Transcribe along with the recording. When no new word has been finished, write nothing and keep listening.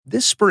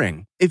This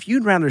spring, if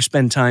you'd rather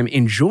spend time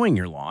enjoying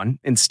your lawn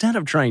instead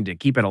of trying to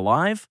keep it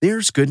alive,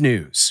 there's good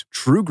news.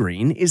 True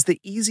Green is the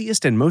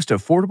easiest and most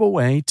affordable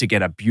way to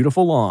get a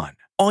beautiful lawn.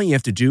 All you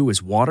have to do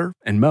is water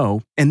and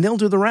mow, and they'll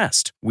do the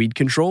rest. Weed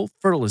control,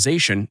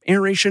 fertilization,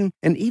 aeration,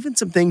 and even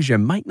some things you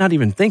might not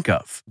even think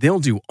of. They'll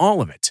do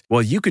all of it,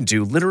 while you can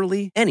do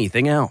literally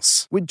anything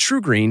else. With True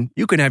Green,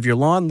 you can have your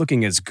lawn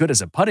looking as good as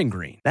a putting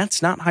green.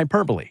 That's not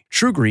hyperbole.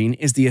 True Green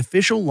is the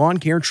official lawn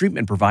care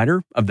treatment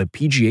provider of the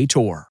PGA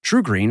Tour.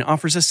 True Green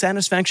offers a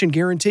satisfaction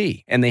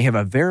guarantee, and they have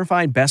a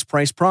verified best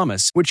price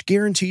promise, which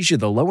guarantees you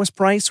the lowest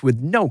price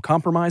with no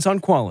compromise on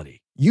quality.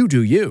 You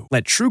do you.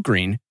 Let True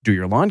Green do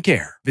your lawn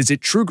care. Visit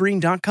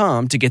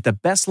truegreen.com to get the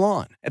best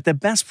lawn at the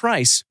best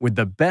price with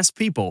the best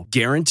people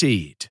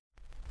guaranteed.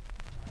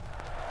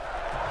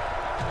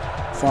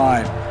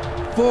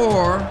 5,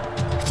 4,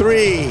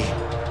 3,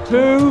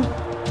 2,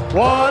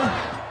 1.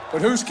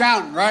 But who's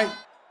counting, right?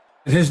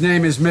 And his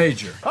name is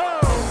Major.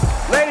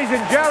 Oh, ladies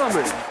and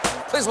gentlemen,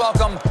 please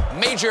welcome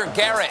Major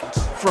Garrett.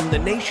 From the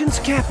nation's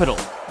capital.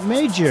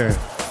 Major,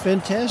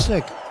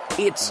 fantastic.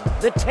 It's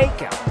The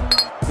Takeout.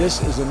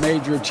 This is a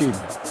major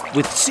achievement.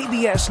 With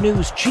CBS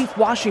News Chief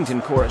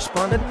Washington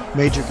Correspondent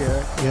Major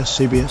Garrett, yes,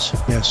 CBS,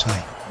 yes,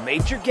 hi.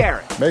 Major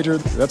Garrett. Major,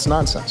 that's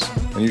nonsense,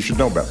 and you should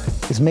know better.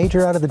 Is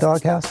Major out of the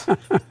doghouse?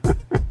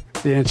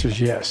 The answer is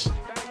yes.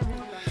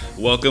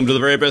 Welcome to the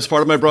very best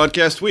part of my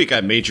broadcast week.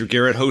 I'm Major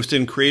Garrett, host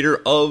and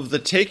creator of The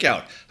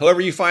Takeout. However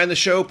you find the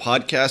show,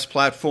 podcast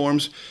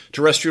platforms,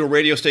 terrestrial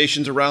radio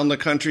stations around the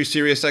country,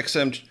 Sirius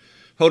XM,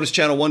 POTUS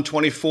Channel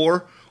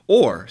 124,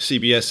 or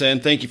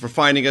CBSN. Thank you for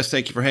finding us.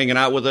 Thank you for hanging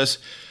out with us.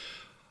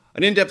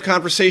 An in-depth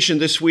conversation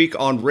this week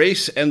on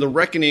race and the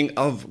reckoning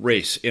of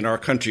race in our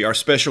country. Our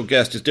special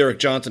guest is Derrick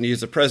Johnson. He is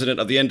the president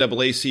of the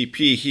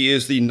NAACP. He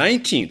is the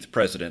 19th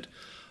president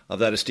of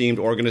that esteemed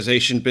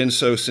organization, been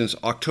so since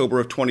October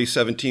of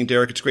 2017.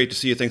 Derrick, it's great to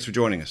see you. Thanks for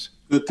joining us.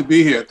 Good to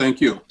be here. Thank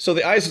you. So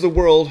the eyes of the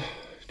world,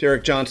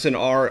 Derrick Johnson,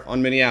 are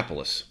on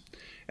Minneapolis.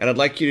 And I'd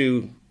like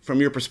you to, from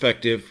your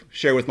perspective,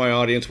 share with my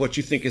audience what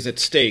you think is at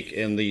stake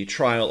in the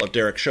trial of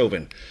Derrick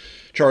Chauvin,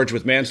 charged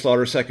with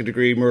manslaughter,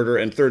 second-degree murder,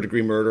 and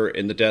third-degree murder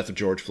in the death of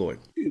George Floyd.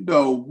 You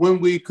know, when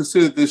we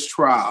consider this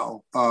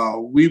trial,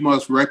 we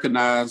must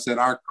recognize that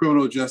our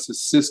criminal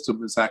justice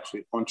system is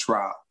actually on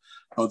trial.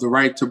 The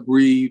right to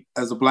breathe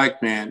as a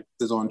Black man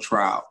is on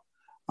trial.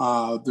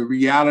 The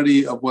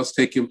reality of what's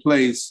taking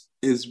place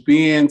is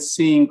being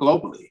seen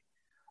globally.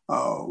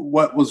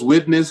 What was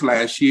witnessed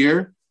last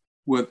year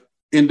with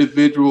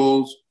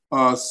individuals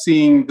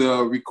seeing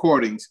the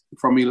recordings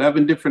from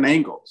 11 different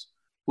angles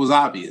was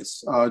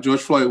obvious.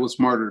 George Floyd was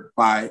murdered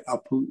by a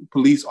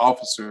police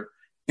officer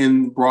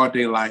in broad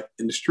daylight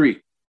in the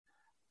street.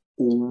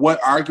 What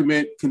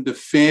argument can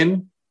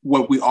defend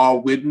what we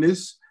all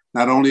witnessed,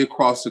 not only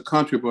across the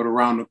country, but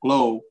around the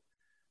globe,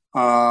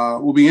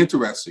 will be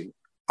interesting.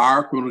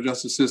 Our criminal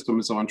justice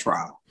system is on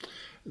trial.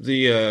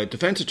 The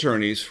defense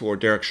attorneys for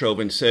Derrick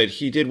Chauvin said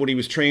he did what he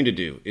was trained to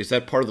do. Is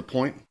that part of the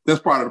point? That's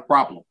part of the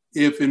problem.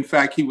 If, in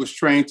fact, he was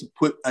trained to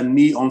put a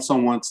knee on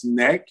someone's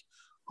neck,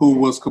 who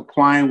was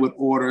complying with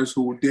orders,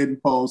 who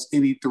didn't pose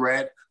any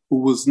threat, who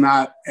was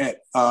not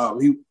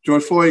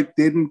George Floyd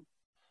didn't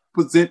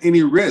present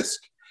any risk.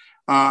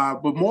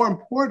 But more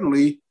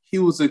importantly, he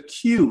was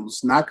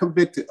accused, not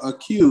convicted,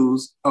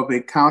 accused of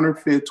a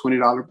counterfeit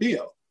 $20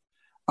 bill.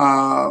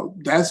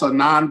 That's a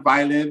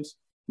nonviolent,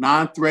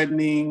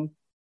 non-threatening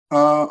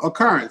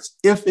occurrence.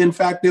 If, in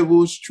fact, it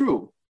was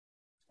true,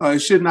 it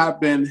should not have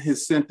been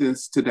his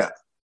sentence to death.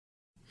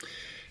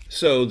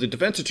 So the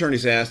defense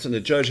attorneys asked, and the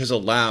judge has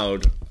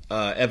allowed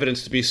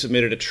evidence to be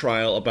submitted at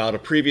trial about a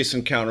previous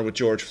encounter with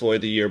George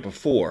Floyd the year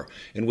before,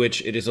 in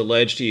which it is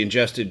alleged he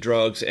ingested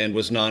drugs and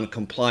was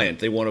non-compliant.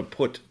 They want to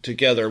put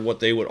together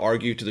what they would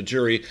argue to the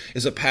jury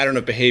is a pattern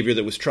of behavior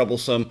that was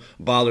troublesome,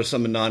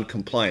 bothersome, and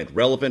non-compliant.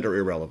 Relevant or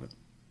irrelevant?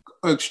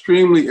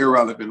 Extremely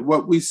irrelevant.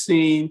 What we've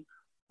seen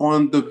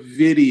on the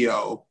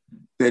video,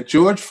 that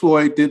George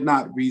Floyd did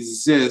not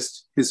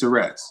resist his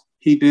arrest.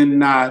 He did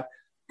not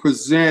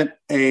present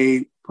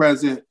a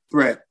present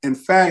threat. In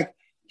fact,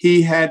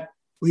 he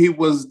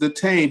was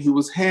detained. He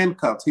was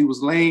handcuffed. He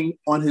was laying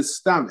on his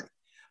stomach.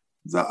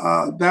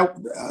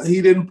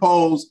 He didn't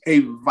pose a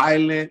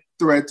violent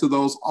threat to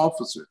those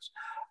officers.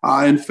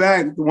 In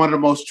fact, one of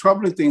the most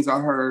troubling things I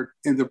heard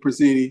in the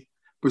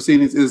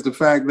proceedings is the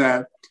fact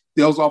that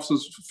those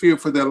officers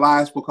feared for their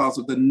lives because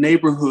of the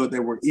neighborhood they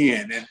were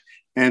in,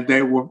 and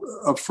they were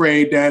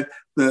afraid that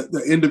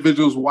the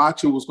individuals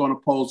watching was going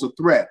to pose a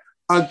threat.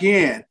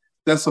 Again,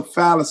 that's a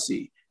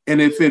fallacy. And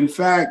if, in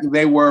fact,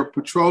 they were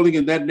patrolling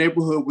in that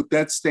neighborhood with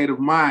that state of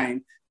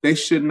mind, they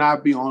should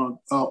not be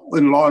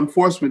in law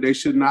enforcement. They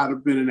should not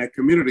have been in that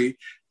community.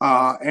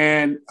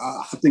 And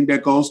I think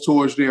that goes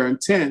towards their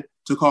intent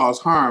to cause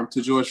harm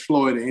to George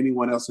Floyd and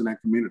anyone else in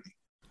that community.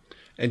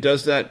 And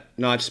does that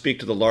not speak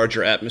to the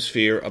larger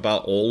atmosphere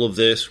about all of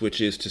this, which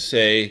is to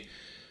say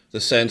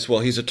the sense,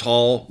 well, he's a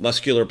tall,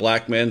 muscular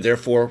black man,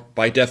 therefore,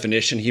 by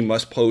definition, he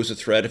must pose a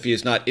threat. If he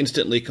is not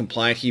instantly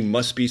compliant, he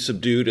must be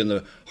subdued in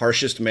the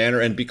harshest manner.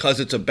 And because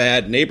it's a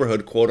bad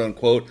neighborhood, quote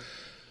unquote,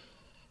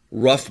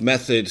 rough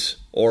methods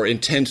or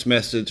intense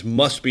methods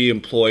must be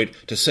employed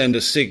to send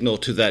a signal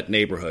to that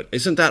neighborhood.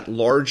 Isn't that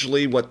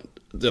largely what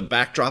the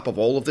backdrop of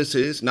all of this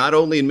is, not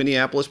only in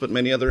Minneapolis, but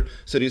many other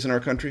cities in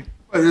our country?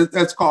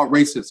 That's called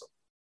racism.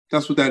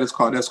 That's what that is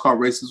called. That's called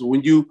racism.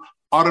 When you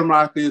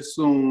automatically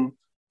assume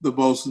the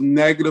most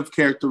negative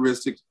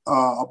characteristics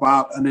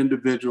about an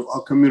individual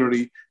or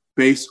community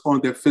based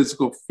on their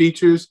physical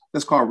features,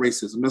 that's called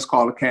racism. That's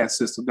called a caste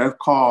system.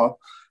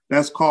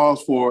 That's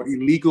cause for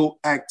illegal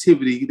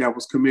activity that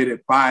was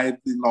committed by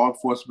the law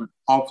enforcement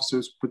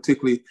officers,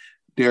 particularly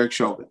Derrick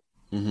Chauvin.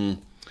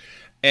 Mm-hmm.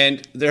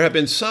 And there have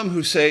been some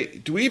who say,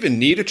 do we even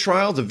need a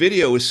trial? The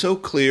video is so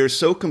clear,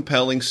 so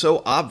compelling,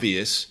 so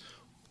obvious.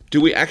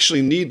 Do we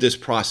actually need this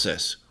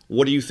process?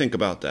 What do you think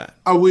about that?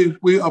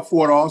 We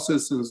afford all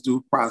citizens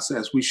due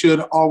process. We should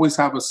always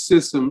have a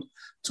system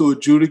to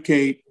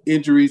adjudicate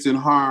injuries and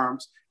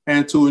harms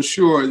and to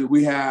ensure that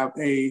we have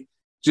a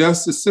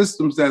justice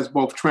system that's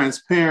both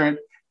transparent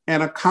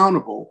and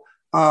accountable.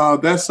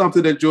 That's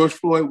something that George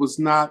Floyd was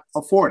not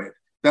afforded.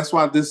 That's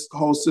why this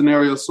whole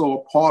scenario is so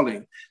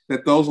appalling,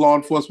 that those law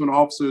enforcement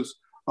officers,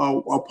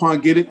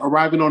 upon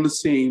arriving on the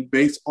scene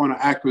based on an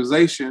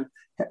accusation,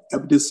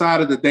 have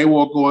decided that they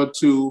were going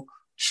to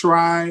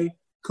try,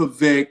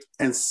 convict,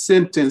 and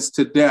sentence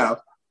to death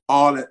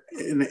all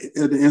in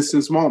the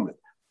instance moment.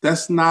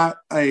 That's not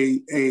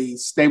a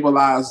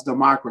stabilized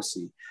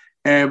democracy.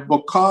 And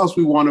because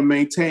we want to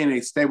maintain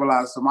a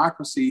stabilized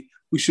democracy,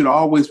 we should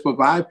always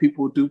provide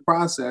people due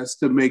process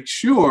to make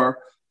sure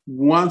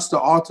once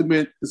the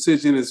ultimate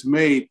decision is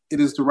made, it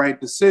is the right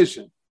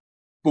decision.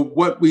 But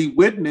what we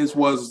witnessed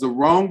was the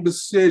wrong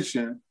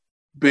decision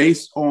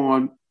based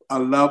on a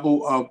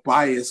level of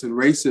bias and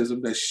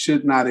racism that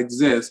should not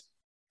exist,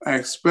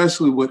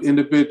 especially with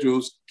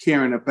individuals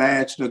carrying a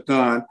badge and a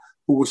gun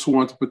who were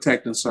sworn to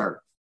protect and serve.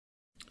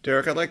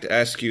 Derrick, I'd like to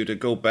ask you to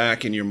go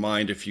back in your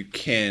mind, if you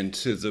can,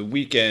 to the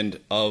weekend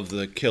of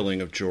the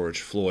killing of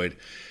George Floyd.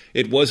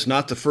 It was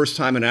not the first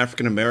time an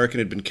African American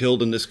had been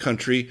killed in this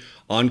country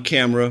on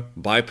camera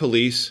by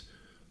police.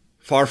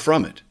 Far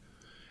from it.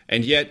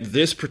 And yet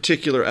this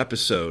particular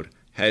episode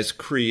has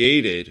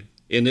created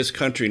in this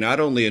country not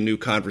only a new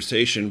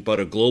conversation, but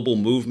a global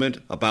movement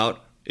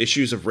about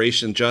issues of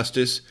race and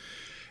justice.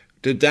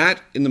 Did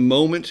that, in the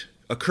moment,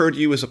 occur to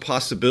you as a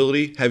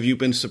possibility? Have you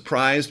been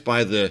surprised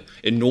by the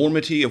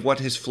enormity of what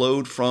has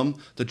flowed from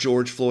the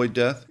George Floyd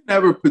death?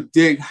 Never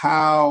predict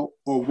how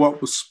or what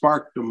would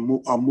spark a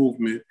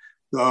movement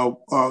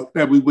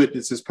that we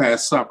witnessed this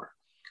past summer.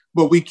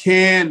 But we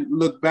can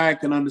look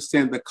back and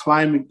understand the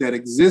climate that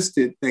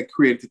existed that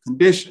created the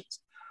conditions.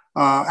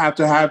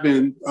 After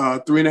having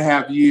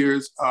 3.5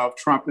 years of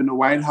Trump in the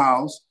White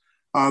House,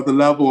 the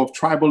level of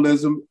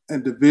tribalism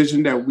and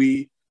division that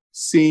we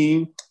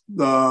seen,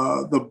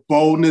 the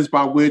boldness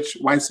by which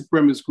white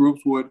supremacist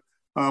groups would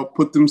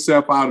put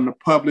themselves out in the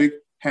public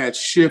had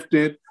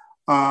shifted.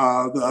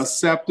 The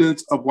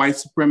acceptance of white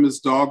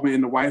supremacist dogma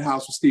in the White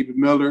House with Stephen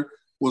Miller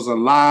was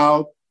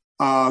allowed.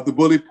 The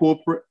bully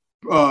pulpit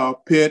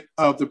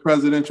of the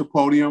presidential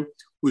podium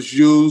was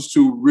used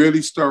to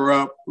really stir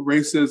up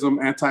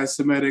racism,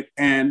 anti-Semitic,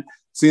 and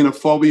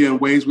xenophobia in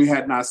ways we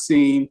had not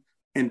seen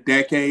in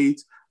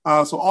decades.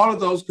 So all of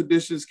those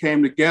conditions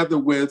came together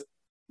with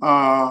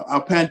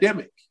a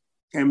pandemic,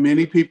 and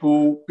many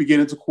people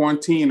beginning to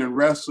quarantine and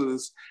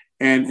restless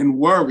and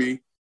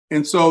worry.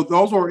 And so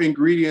those were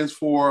ingredients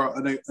for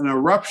an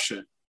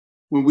eruption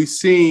when we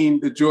seen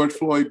the George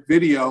Floyd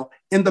video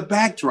in the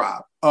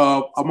backdrop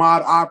of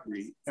Ahmaud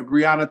Arbery and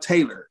Breonna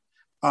Taylor.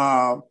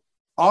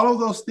 All of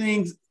those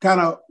things kind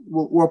of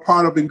were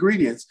part of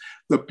ingredients.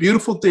 The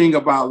beautiful thing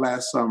about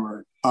last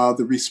summer,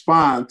 the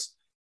response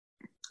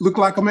looked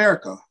like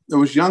America. There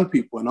was young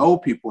people and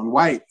old people and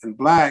white and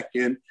black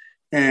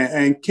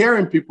and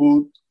caring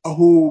people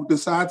who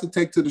decide to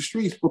take to the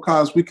streets,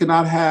 because we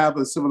cannot have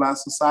a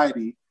civilized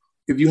society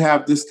if you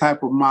have this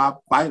type of mob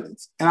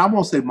violence. And I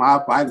won't say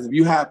mob violence. If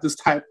you have this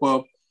type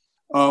of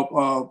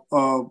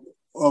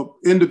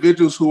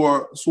individuals who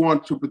are sworn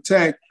to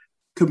protect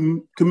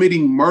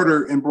committing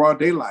murder in broad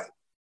daylight.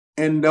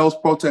 And those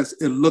protests,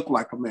 it looked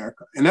like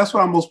America. And that's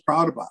what I'm most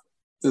proud about.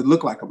 It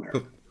looked like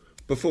America.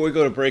 Before we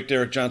go to break,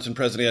 Derrick Johnson,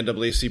 president of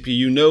the NAACP,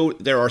 you know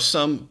there are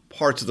some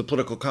parts of the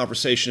political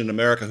conversation in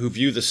America who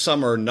view the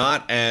summer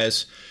not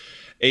as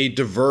a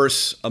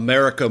diverse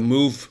America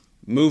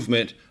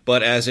movement,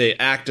 but as an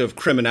act of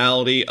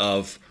criminality,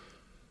 of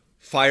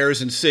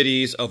fires in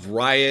cities, of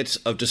riots,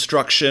 of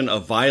destruction,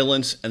 of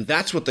violence, and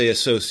that's what they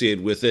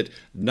associate with it,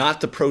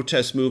 not the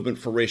protest movement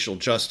for racial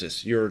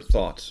justice. Your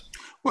thoughts?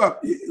 Well,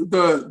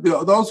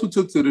 those who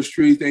took to the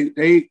streets,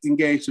 they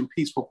engaged in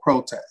peaceful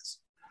protests.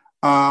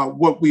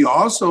 What we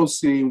also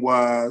seen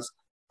was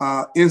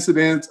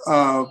incidents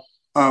of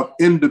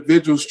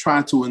individuals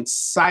trying to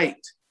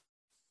incite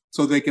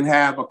so they can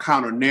have a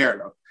counter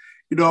narrative.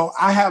 You know,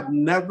 I have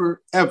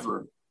never,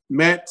 ever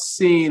met,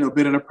 seen, or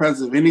been in the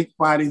presence of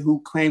anybody who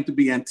claimed to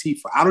be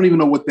Antifa. I don't even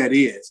know what that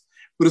is,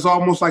 but it's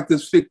almost like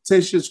this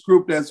fictitious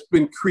group that's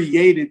been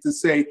created to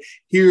say,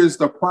 here's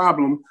the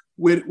problem,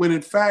 when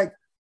in fact,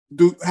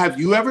 have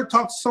you ever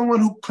talked to someone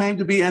who claimed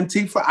to be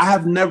Antifa? I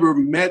have never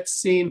met,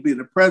 seen, been in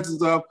the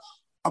presence of,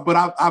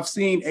 but I've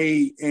seen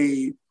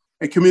a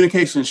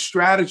communication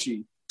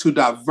strategy to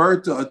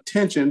divert the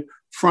attention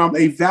from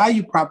a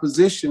value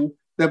proposition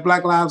that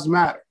Black Lives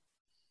Matter.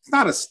 It's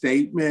not a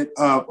statement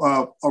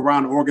of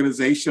around an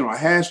organization or a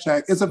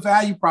hashtag. It's a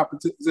value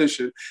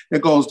proposition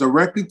that goes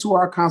directly to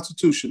our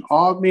Constitution.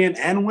 All men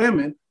and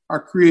women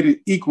are created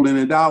equal and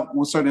endowed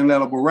with certain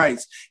inalienable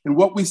rights. And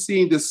what we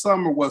seen this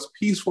summer was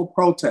peaceful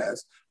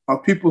protests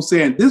of people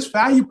saying this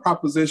value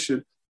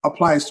proposition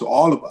applies to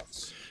all of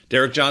us.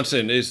 Derrick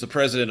Johnson is the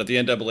president of the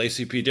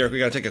NAACP. Derrick, we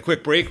got to take a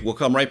quick break. We'll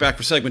come right back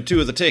for segment 2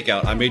 of The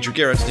Takeout. I'm Major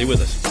Garrett. Stay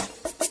with us.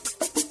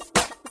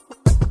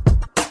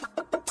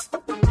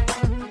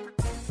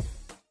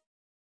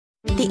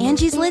 The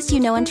Angie's List you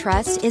know and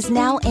trust is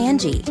now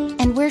Angie,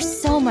 and we're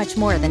so much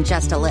more than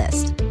just a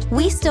list.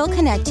 We still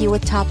connect you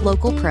with top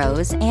local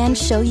pros and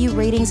show you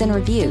ratings and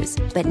reviews,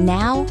 but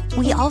now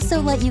we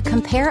also let you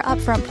compare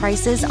upfront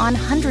prices on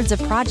hundreds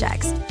of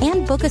projects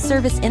and book a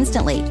service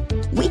instantly.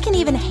 We can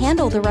even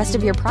handle the rest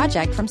of your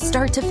project from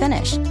start to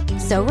finish.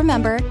 So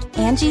remember,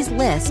 Angie's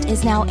List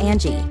is now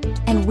Angie,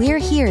 and we're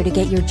here to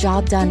get your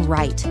job done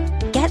right.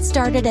 Get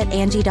started at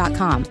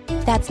Angie.com.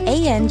 That's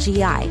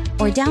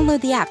ANGI, or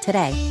download the app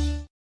today.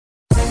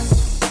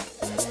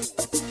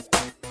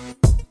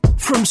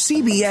 From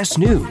CBS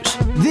News,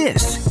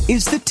 this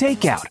is The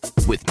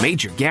Takeout with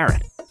Major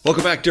Garrett.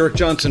 Welcome back. Derrick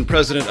Johnson,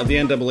 president of the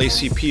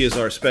NAACP, is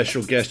our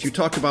special guest. You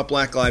talked about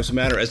Black Lives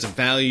Matter as a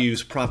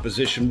values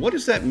proposition. What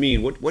does that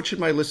mean? What should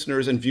my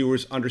listeners and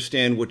viewers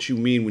understand what you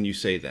mean when you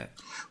say that?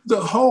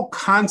 The whole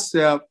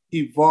concept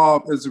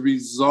evolved as a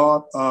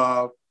result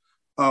of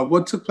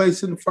what took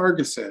place in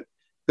Ferguson,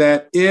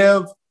 that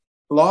if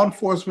law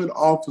enforcement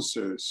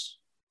officers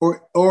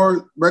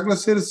or regular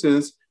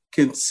citizens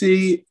can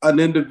see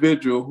an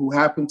individual who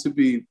happened to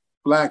be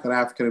Black and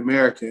African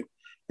American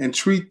and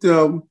treat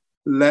them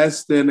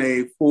less than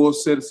a full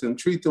citizen,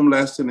 treat them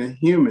less than a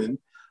human,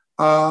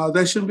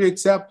 that shouldn't be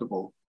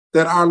acceptable,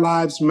 that our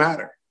lives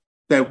matter,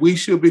 that we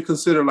should be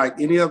considered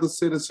like any other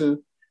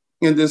citizen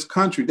in this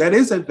country. That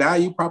is a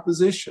value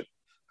proposition.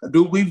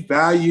 Do we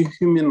value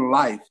human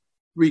life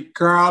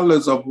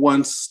regardless of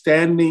one's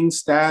standing,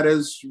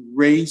 status,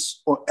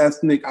 race, or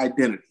ethnic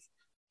identity?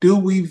 Do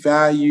we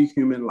value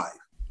human life?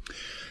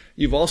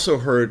 You've also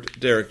heard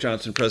Derrick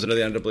Johnson, president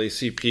of the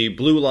NAACP,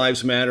 Blue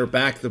Lives Matter,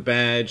 back the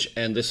badge,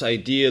 and this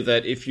idea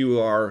that if you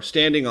are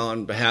standing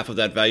on behalf of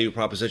that value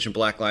proposition,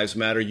 Black Lives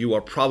Matter, you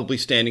are probably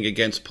standing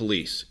against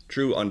police.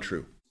 True,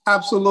 untrue?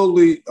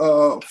 Absolutely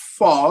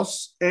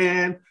false,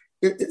 and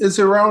it's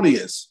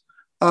erroneous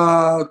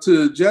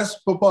to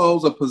just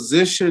propose a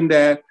position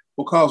that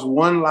because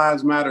one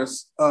lives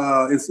matters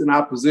is in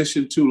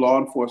opposition to law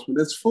enforcement.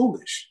 It's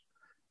foolish.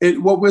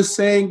 What we're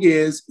saying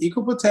is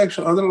equal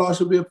protection under the law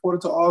should be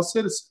afforded to all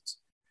citizens,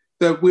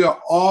 that we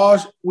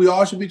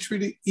all should be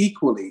treated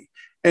equally,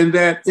 and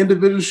that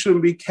individuals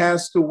shouldn't be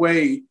cast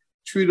away,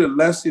 treated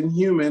less than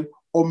human,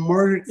 or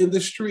murdered in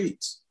the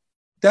streets.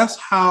 That's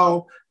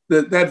how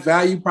that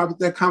value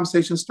that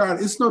conversation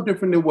started. It's no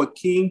different than what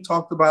King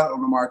talked about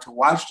on the March on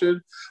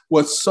Washington,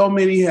 what so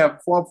many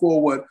have fought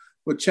for,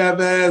 what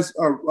Chavez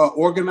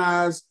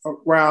organized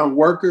around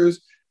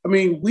workers. I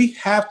mean, we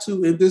have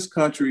to, in this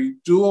country,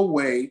 do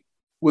away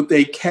with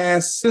a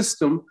caste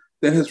system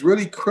that has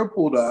really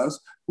crippled us.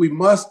 We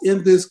must,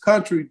 in this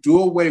country,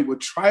 do away with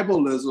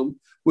tribalism,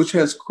 which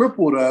has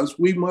crippled us.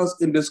 We must,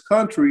 in this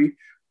country,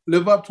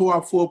 live up to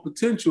our full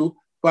potential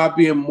by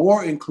being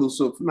more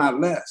inclusive,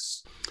 not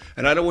less.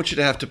 And I don't want you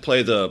to have to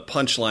play the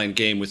punchline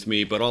game with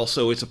me, but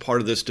also it's a part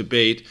of this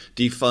debate,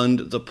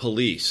 defund the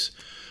police.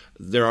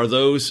 There are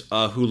those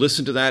who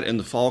listened to that in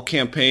the fall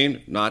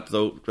campaign, not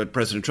though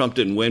President Trump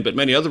didn't win, but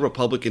many other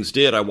Republicans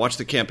did. I watched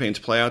the campaigns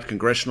play out,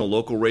 congressional,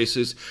 local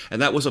races, and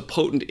that was a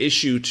potent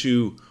issue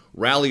to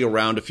rally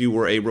around if you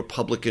were a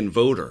Republican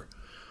voter.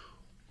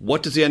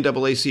 What does the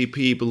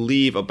NAACP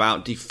believe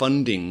about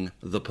defunding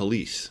the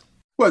police?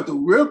 Well, the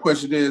real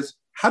question is,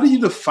 how do you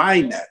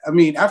define that? I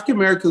mean, African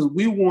Americans,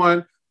 we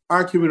want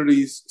our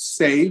communities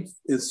safe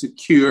and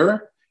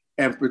secure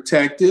and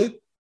protected.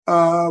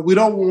 We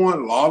don't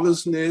want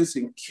lawlessness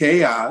and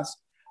chaos.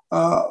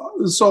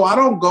 So I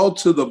don't go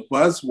to the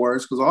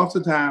buzzwords because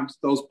oftentimes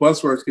those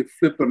buzzwords get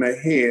flipped on their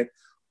head.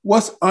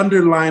 What's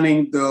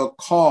underlining the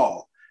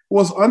call?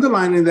 What's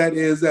underlining that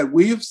is that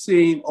we've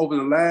seen over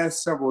the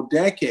last several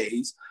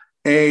decades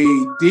a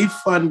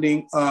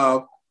defunding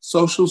of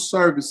social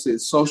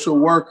services, social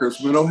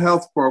workers, mental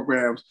health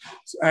programs,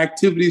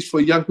 activities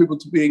for young people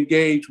to be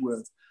engaged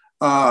with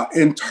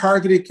in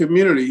targeted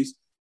communities,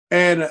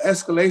 and an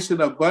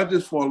escalation of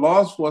budgets for law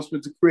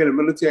enforcement to create a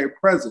military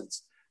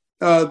presence.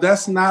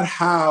 That's not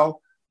how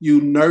you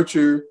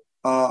nurture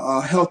a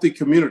healthy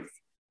community.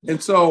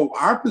 And so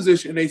our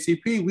position in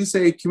ACP, we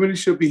say community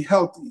should be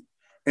healthy,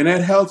 and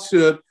that health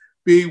should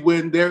be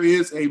when there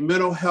is a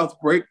mental health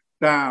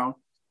breakdown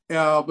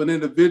of an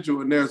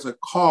individual and there's a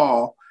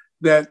call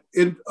that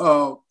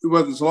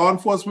whether it's law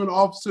enforcement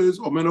officers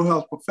or mental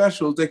health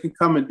professionals, they can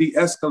come and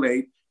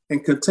de-escalate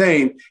and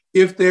contain.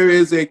 If there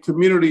is a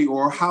community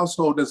or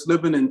household that's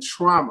living in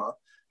trauma,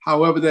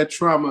 however that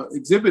trauma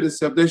exhibits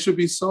itself, there should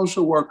be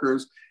social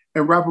workers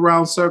and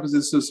wraparound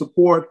services to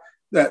support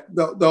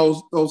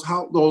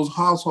those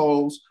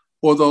households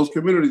or those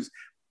communities.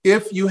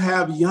 If you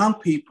have young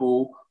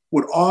people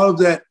with all of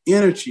that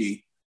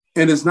energy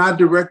and it's not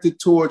directed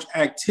towards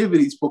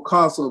activities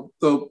because of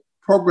the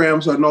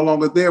programs are no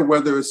longer there,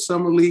 whether it's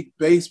summer league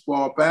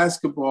baseball,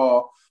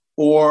 basketball,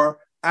 or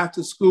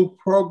after school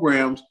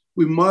programs,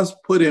 we must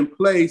put in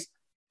place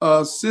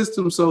a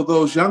system so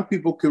those young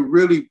people can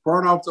really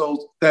burn off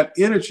that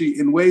energy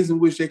in ways in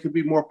which they can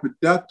be more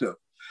productive.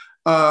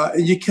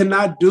 You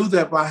cannot do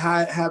that by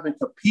having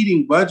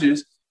competing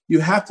budgets.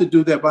 You have to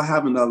do that by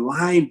having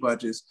aligned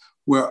budgets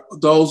where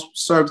those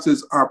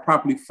services are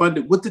properly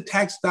funded with the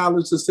tax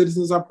dollars the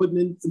citizens are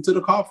putting into the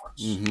coffers.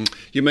 Mm-hmm.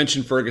 You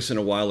mentioned Ferguson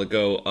a while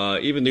ago.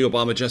 Even the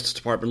Obama Justice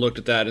Department looked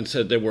at that and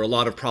said there were a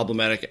lot of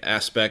problematic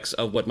aspects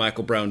of what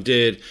Michael Brown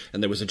did,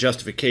 and there was a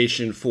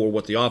justification for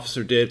what the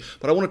officer did.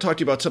 But I want to talk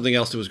to you about something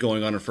else that was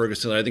going on in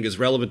Ferguson that I think is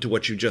relevant to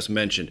what you just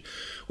mentioned,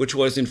 which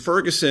was in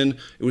Ferguson,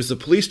 it was the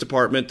police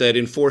department that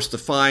enforced the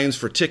fines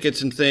for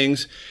tickets and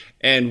things.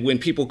 And when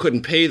people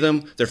couldn't pay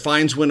them, their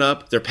fines went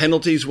up, their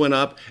penalties went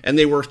up, and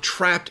they were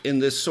trapped in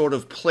this sort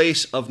of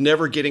place of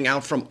never getting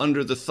out from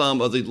under the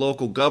thumb of the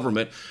local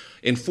government,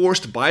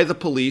 enforced by the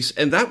police.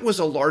 And that was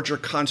a larger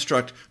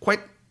construct,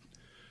 quite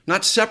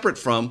not separate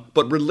from,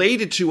 but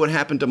related to what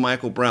happened to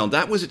Michael Brown.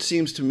 That was, it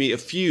seems to me, a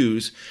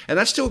fuse. And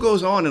that still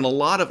goes on in a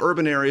lot of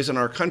urban areas in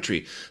our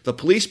country. The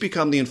police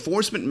become the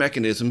enforcement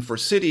mechanism for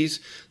cities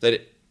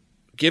that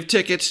give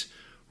tickets,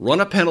 run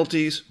up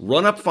penalties,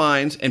 run up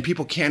fines, and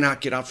people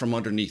cannot get out from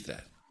underneath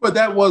that. But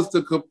that was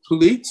the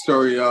complete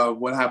story of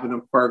what happened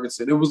in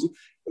Ferguson.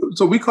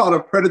 So we call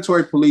it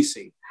predatory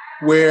policing,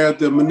 where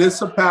the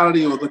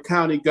municipality or the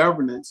county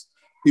governments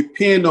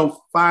depend on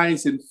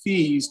fines and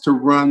fees to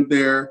run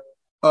the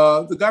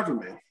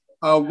government,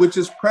 which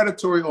is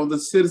predatory on the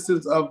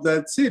citizens of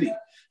that city.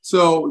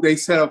 So they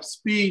set up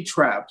speed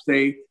traps.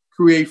 They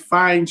create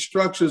fine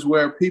structures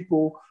where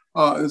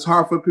it's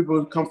hard for people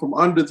to come from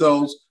under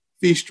those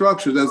fee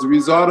structures. As a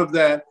result of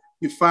that,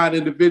 you find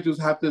individuals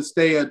have to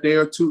stay a day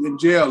or two in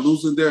jail,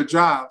 losing their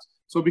jobs.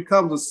 So it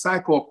becomes a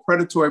cycle of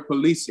predatory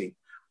policing.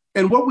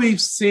 And what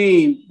we've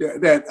seen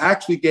that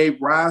actually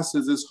gave rise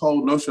to this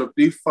whole notion of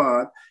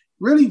defund,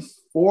 really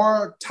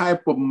 4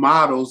 type of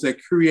models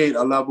that create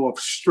a level of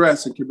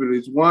stress in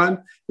communities. 1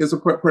 is a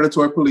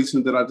predatory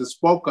policing that I just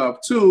spoke of.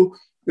 2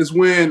 is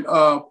when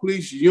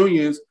police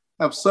unions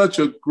have such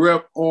a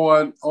grip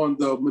on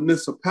the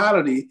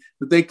municipality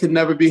that they can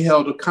never be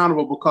held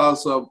accountable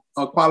because of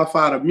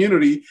qualified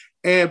immunity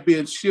and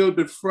being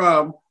shielded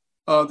from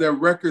their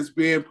records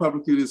being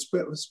publicly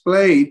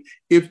displayed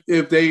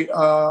if they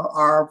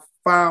are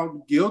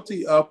found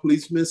guilty of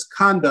police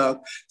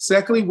misconduct.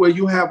 Secondly, where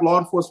you have law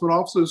enforcement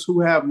officers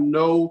who have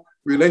no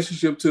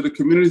relationship to the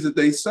communities that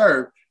they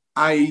serve,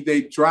 i.e.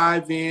 they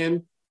drive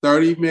in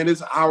 30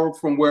 minutes, hour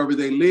from wherever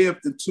they live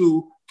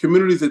into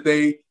communities that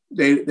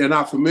they're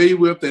not familiar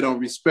with, they don't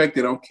respect,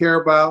 they don't care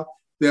about.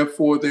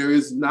 Therefore, there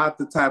is not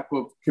the type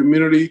of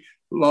community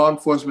law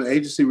enforcement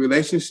agency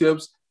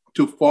relationships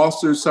to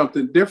foster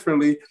something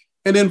differently.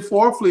 And then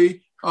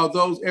fourthly,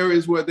 those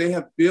areas where they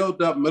have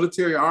built up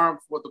military arms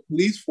for the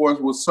police force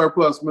with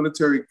surplus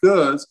military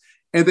goods,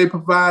 and they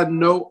provide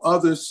no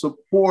other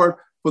support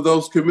for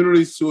those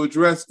communities to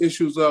address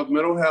issues of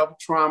mental health,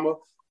 trauma,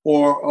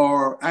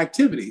 or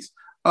activities.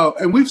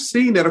 And we've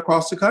seen that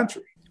across the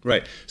country.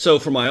 Right. So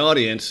for my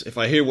audience, if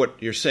I hear what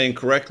you're saying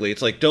correctly,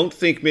 it's like, don't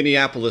think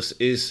Minneapolis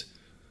is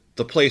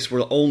the place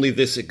where only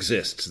this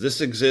exists. This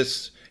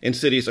exists in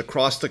cities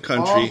across the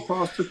country. All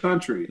across the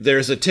country.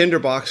 There's a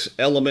tinderbox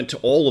element to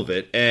all of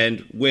it.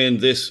 And when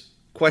this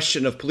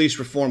question of police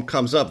reform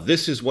comes up,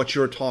 this is what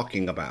you're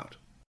talking about.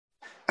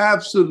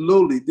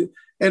 Absolutely.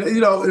 And,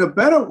 in a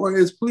better word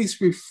is police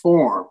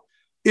reform.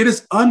 It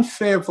is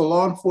unfair for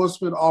law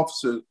enforcement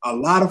officers, a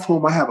lot of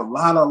whom I have a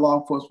lot of law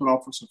enforcement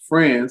officer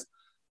friends,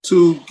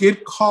 to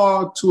get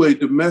called to a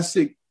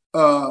domestic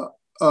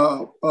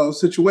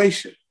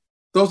situation.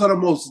 Those are the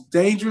most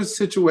dangerous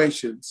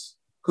situations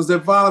because they're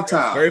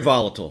volatile. Very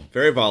volatile,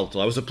 very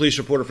volatile. I was a police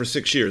reporter for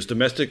 6 years.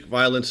 Domestic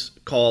violence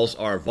calls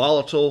are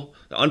volatile,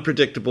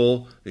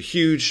 unpredictable,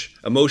 huge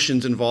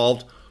emotions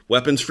involved,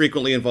 weapons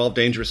frequently involved,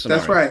 dangerous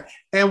scenarios. That's right.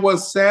 And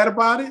what's sad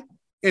about it,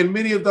 in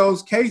many of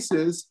those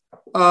cases,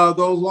 those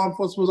law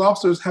enforcement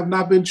officers have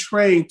not been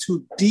trained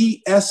to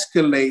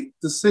de-escalate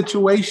the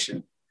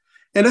situation.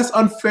 And that's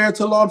unfair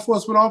to law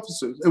enforcement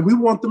officers. And we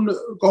want them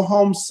to go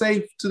home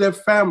safe to their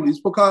families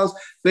because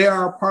they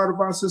are a part of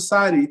our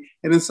society.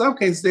 And in some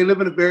cases, they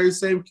live in the very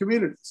same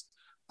communities.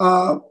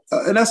 And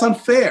that's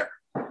unfair.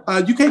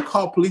 You can't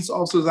call police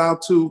officers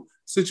out to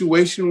a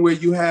situation where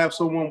you have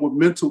someone with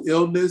mental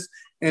illness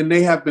and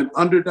they have been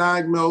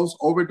underdiagnosed,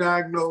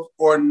 overdiagnosed,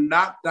 or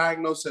not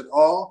diagnosed at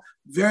all,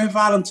 very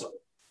volatile.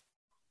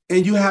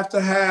 And you have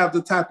to have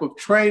the type of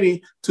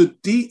training to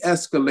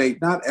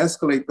de-escalate, not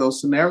escalate those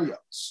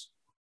scenarios.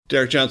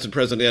 Derrick Johnson,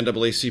 president of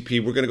the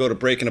NAACP. We're going to go to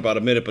break in about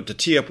a minute, but to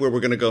tee up where we're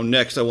going to go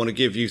next, I want to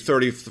give you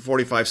 30 to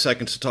 45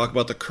 seconds to talk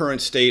about the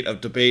current state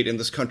of debate in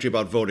this country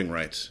about voting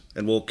rights.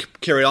 And we'll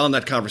carry on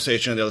that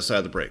conversation on the other side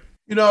of the break.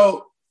 You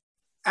know,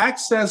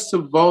 access to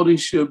voting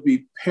should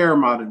be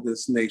paramount in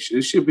this nation.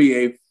 It should be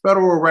a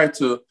federal right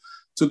to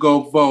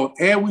go vote.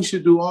 And we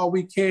should do all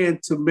we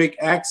can to make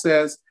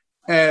access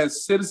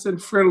as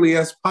citizen-friendly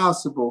as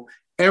possible.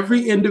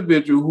 Every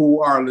individual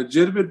who are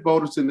legitimate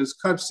voters in this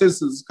country,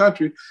 citizens of this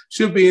country,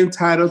 should be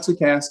entitled to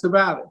cast a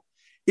ballot.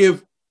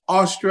 If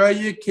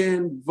Australia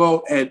can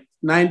vote at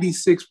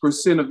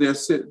 96% of their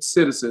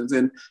citizens,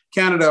 and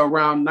Canada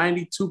around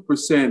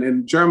 92%,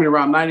 and Germany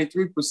around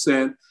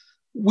 93%,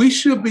 we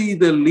should be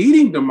the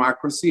leading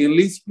democracy, at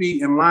least be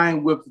in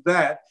line with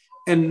that,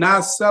 and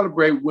not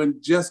celebrate when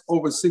just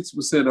over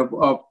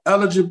 60% of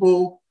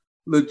eligible,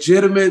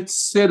 legitimate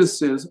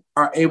citizens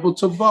are able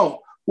to vote.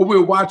 What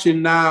we're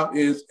watching now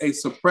is a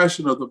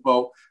suppression of the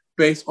vote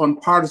based on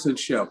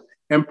partisanship.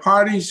 And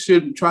parties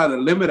shouldn't try to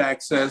limit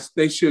access.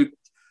 They should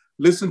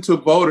listen to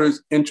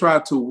voters and try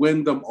to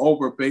win them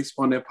over based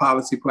on their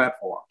policy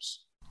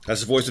platforms. That's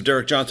the voice of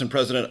Derrick Johnson,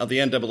 president of the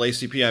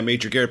NAACP. I'm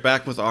Major Garrett,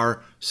 back with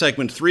our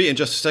segment 3 in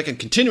just a second,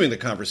 continuing the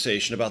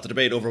conversation about the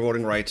debate over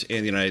voting rights in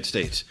the United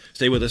States.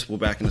 Stay with us. We'll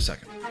be back in a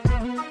second.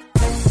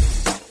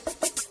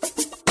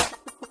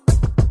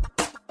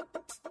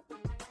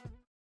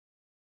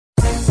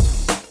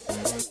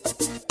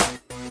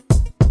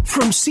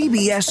 From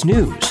CBS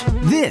News,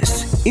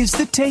 this is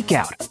The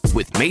Takeout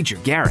with Major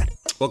Garrett.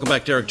 Welcome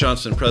back. Derrick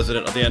Johnson,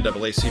 president of the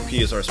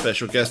NAACP, is our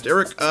special guest.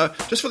 Derrick,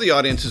 just for the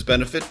audience's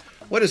benefit,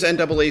 what does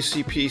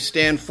NAACP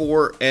stand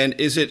for, and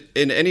is it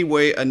in any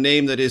way a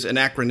name that is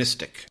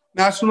anachronistic?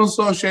 National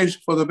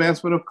Association for the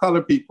Advancement of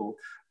Colored People.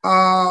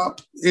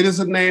 It is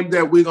a name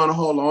that we're going to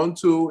hold on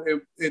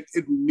to.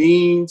 It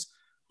means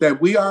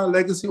that we are a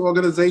legacy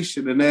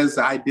organization, and as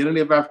the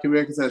identity of African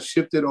Americans has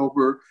shifted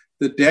over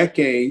the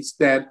decades,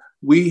 that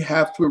we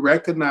have to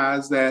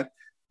recognize that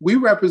we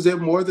represent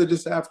more than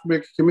just the African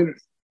American community.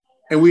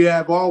 And we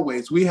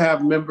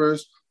have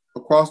members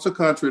across the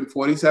country in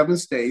 47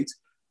 states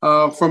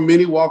from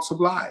many walks of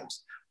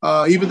lives.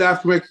 Even the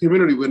African American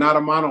community, we're not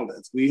a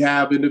monolith. We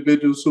have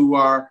individuals who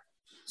are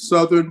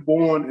Southern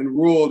born and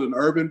rural and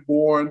urban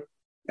born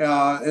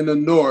in the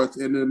North,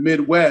 in the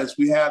Midwest.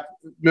 We have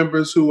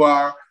members who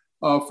are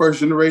first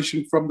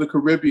generation from the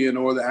Caribbean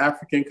or the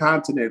African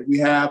continent. We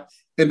have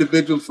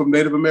individuals from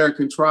Native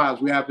American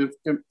tribes. We have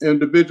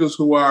individuals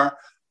who are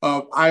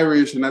of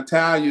Irish and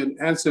Italian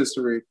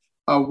ancestry.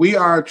 We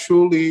are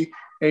truly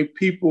a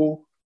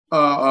people,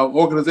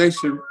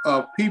 organization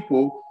of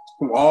people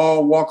from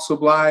all walks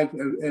of life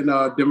and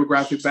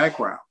demographic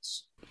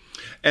backgrounds.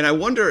 And I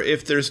wonder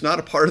if there's not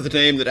a part of the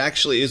name that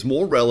actually is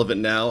more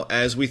relevant now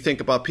as we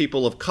think about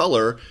people of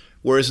color,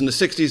 whereas in the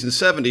 60s and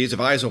 70s, if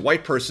I as a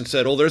white person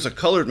said, oh, there's a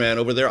colored man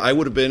over there, I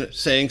would have been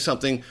saying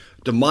something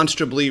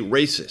demonstrably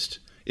racist.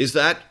 Is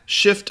that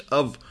shift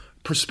of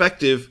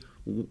perspective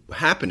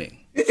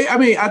happening? I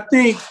mean, I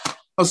think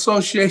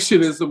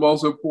association is the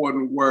most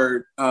important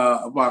word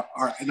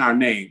in our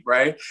name,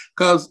 right?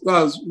 Because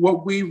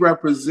what we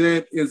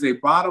represent is a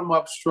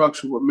bottom-up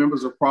structure with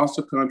members across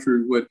the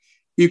country with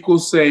equal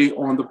say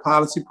on the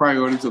policy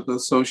priorities of the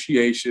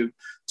association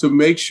to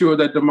make sure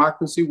that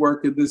democracy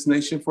works in this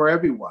nation for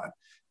everyone,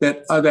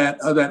 that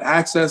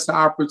access to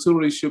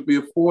opportunity should be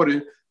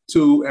afforded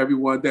to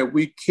everyone, that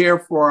we care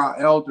for our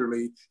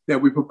elderly,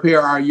 that we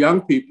prepare our young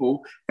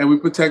people, and we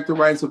protect the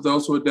rights of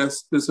those who are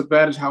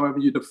disadvantaged, however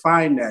you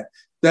define that.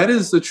 That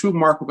is the true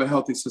mark of a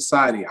healthy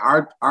society.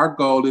 Our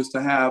goal is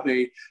to have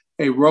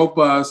a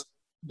robust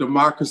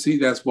democracy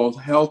that's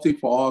both healthy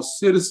for all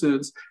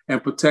citizens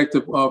and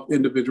protective of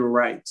individual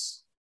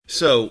rights.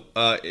 So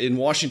in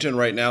Washington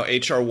right now,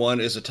 H.R. 1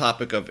 is a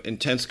topic of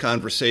intense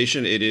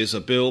conversation. It is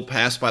a bill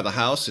passed by the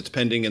House. It's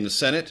pending in the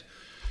Senate.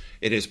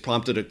 It has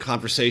prompted a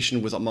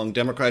conversation among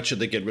Democrats, should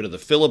they get rid of the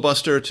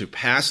filibuster to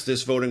pass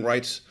this voting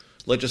rights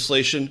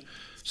legislation?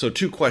 So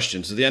 2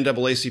 questions. Does the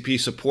NAACP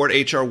support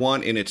H.R.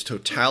 1 in its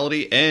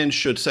totality, and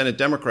should Senate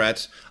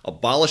Democrats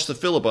abolish the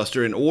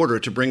filibuster in order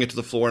to bring it to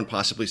the floor and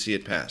possibly see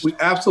it passed? We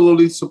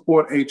absolutely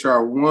support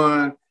H.R.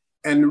 1.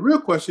 And the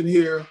real question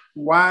here,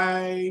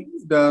 why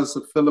does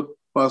the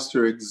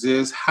filibuster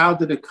exist? How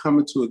did it come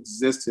into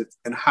existence,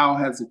 and how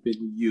has it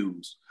been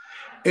used?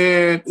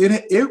 And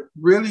it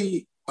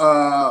really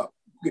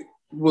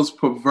was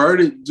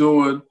perverted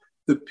during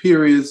the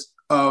periods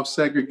of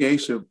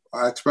segregation,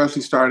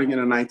 especially starting in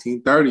the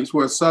 1930s,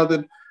 where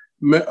Southern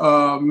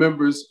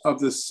members of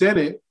the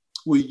Senate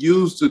would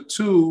use the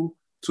tool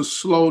to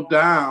slow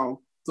down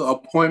the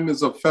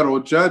appointments of federal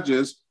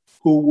judges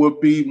who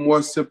would be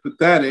more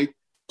sympathetic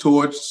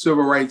towards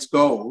civil rights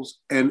goals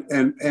and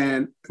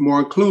more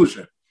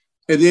inclusion.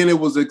 And then it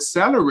was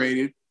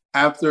accelerated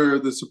after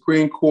the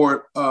Supreme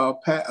Court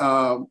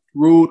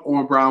ruled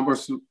on Brown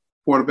versus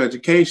Board of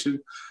Education,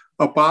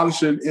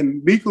 abolishing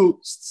in legal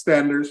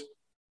standards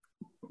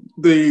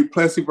the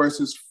Plessy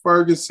versus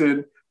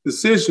Ferguson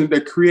decision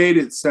that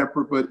created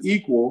separate but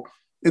equal,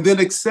 and then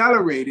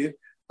accelerated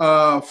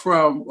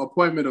from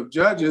appointment of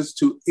judges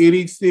to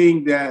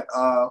anything that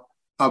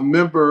a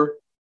member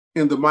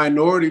in the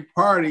minority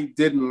party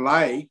didn't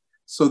like,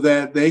 so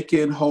that they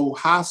can hold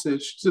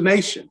hostage the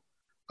nation.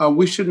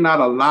 We should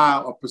not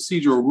allow a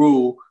procedural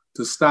rule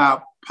to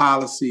stop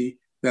policy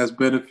that's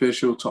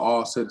beneficial to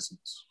all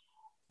citizens.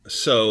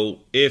 So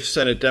if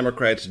Senate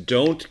Democrats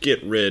don't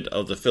get rid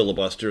of the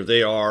filibuster,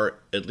 they are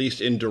at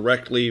least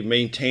indirectly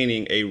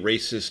maintaining a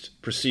racist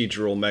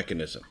procedural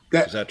mechanism.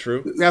 Is that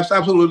true? That's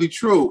absolutely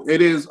true.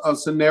 It is a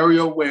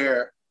scenario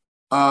where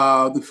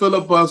the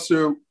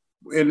filibuster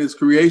in its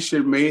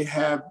creation may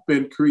have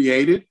been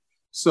created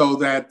so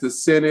that the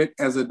Senate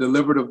as a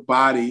deliberative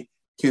body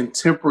can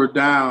temper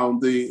down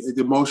the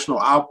emotional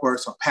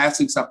outbursts of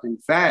passing something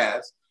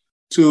fast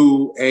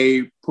to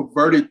a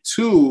perverted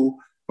tool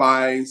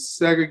by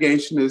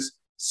segregationist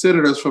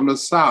senators from the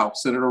South,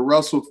 Senator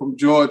Russell from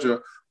Georgia,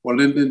 or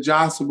Lyndon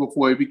Johnson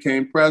before he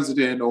became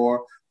president,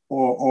 or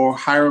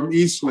Hiram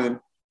Eastland,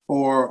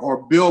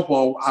 or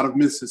Bilbo out of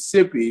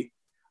Mississippi.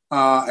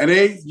 And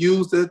they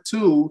used that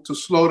tool to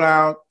slow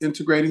down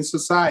integrating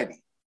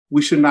society.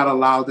 We should not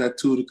allow that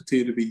tool to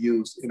continue to be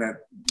used in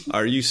that.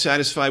 Are you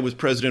satisfied with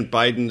President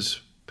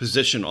Biden's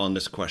position on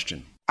this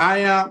question? I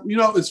am.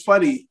 It's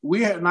funny.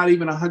 We are not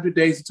even 100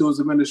 days into his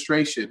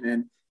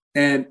administration,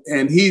 and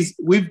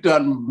we've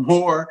done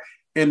more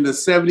in the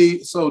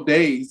 70 so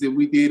days than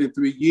we did in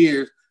 3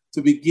 years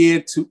to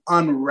begin to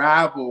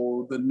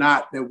unravel the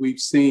knot that we've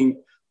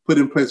seen put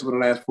in place over the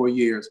last 4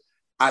 years.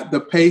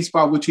 The pace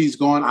by which he's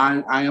going,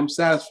 I am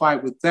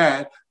satisfied with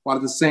that, while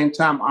at the same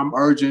time I'm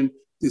urging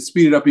to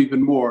speed it up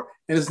even more.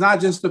 And it's not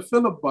just the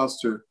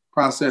filibuster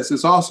process,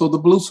 it's also the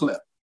blue slip.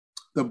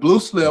 The blue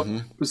slip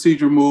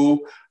procedure move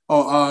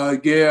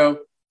gave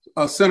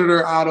a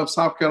senator out of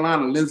South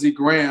Carolina, Lindsey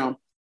Graham,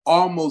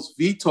 almost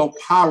veto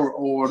power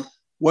on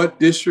what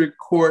district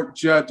court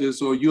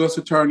judges or U.S.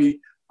 attorney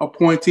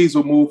appointees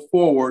will move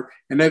forward,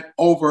 and that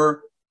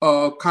over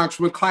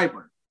Congressman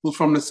Clyburn, who's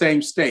from the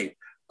same state.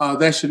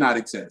 That should not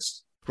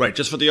exist. Right,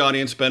 just for the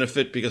audience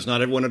benefit, because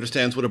not everyone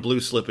understands what a blue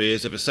slip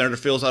is. If a senator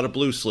fills out a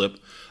blue slip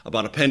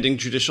about a pending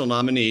judicial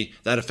nominee,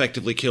 that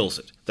effectively kills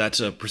it.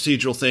 That's a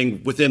procedural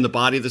thing within the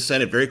body of the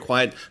Senate, very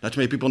quiet. Not too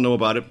many people know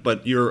about it,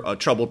 but you're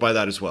troubled by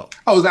that as well.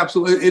 Oh, it's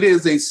absolutely.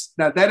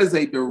 That is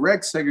a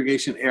direct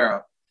segregation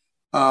era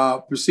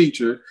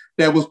procedure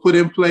that was put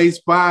in place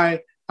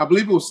by, I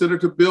believe it was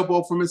Senator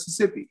Bilbo from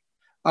Mississippi.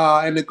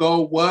 And the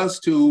goal was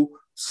to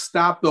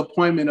stop the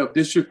appointment of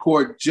district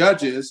court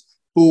judges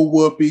who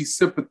would be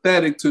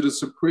sympathetic to the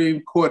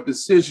Supreme Court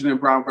decision in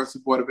Brown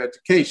versus Board of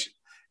Education.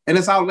 And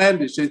it's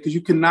outlandish because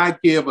you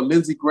cannot give a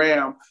Lindsey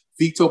Graham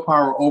veto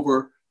power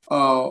over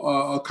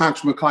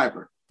Congressman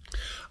Clyburn.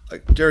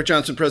 Derrick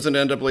Johnson,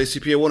 President of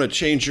NAACP, I want to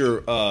change your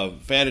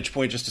vantage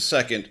point just a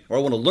second, or I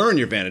want to learn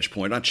your vantage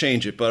point, not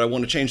change it, but I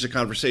want to change the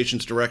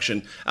conversation's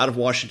direction out of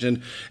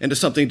Washington into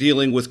something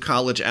dealing with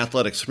college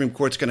athletics. Supreme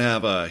Court's going to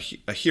have a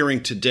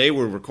hearing today.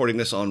 We're recording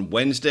this on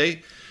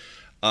Wednesday.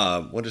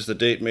 What is the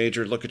date,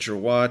 Major? Look at your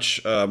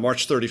watch.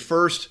 March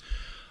 31st,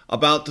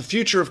 about the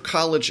future of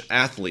college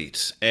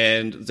athletes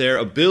and their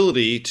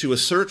ability to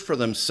assert for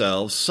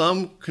themselves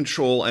some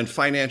control and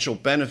financial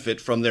benefit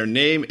from their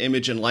name,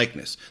 image, and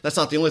likeness. That's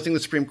not the only thing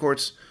the Supreme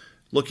Court's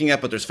looking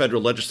at, but there's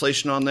federal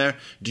legislation on there.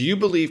 Do you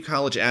believe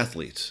college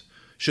athletes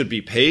should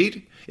be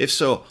paid? If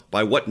so,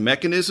 by what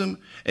mechanism?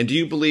 And do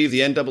you believe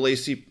the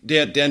NCAA's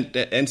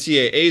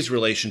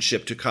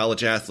relationship to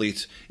college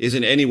athletes is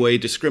in any way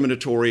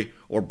discriminatory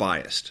or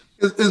biased?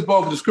 It's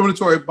both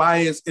discriminatory,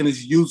 bias, and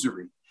it's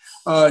usury.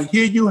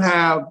 Here you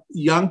have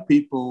young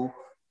people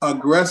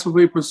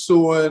aggressively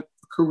pursuing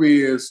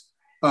careers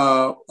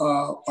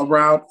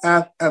around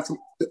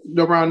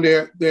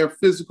their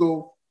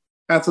physical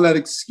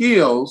athletic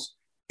skills,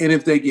 and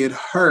if they get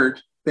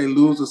hurt, they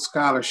lose a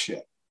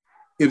scholarship.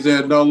 If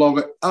they're no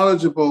longer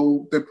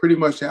eligible, they're pretty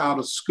much out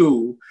of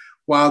school,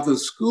 while the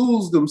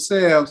schools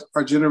themselves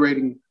are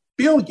generating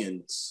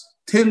billions,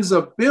 tens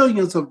of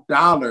billions of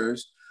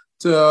dollars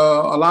to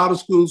allow the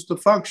schools to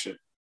function.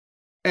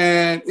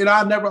 And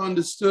I never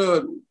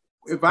understood,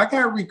 if I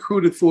got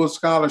recruited for a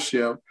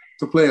scholarship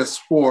to play a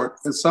sport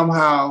and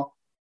somehow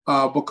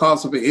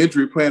because of an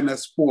injury playing that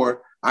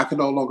sport, I can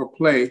no longer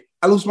play,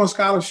 I lose my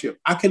scholarship.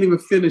 I can't even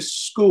finish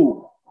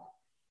school.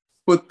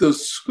 But the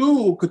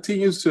school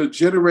continues to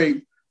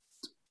generate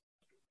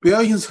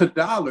billions of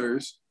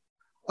dollars.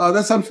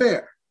 That's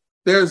unfair.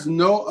 There's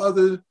no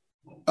other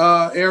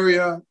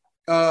area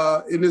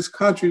in this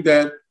country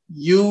that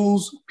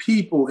use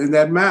people in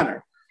that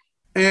manner.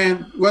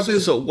 And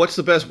so what's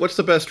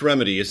the best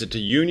remedy? Is it to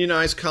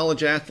unionize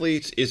college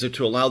athletes? Is it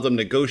to allow them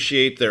to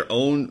negotiate their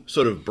own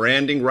sort of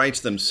branding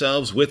rights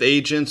themselves with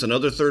agents and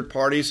other third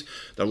parties?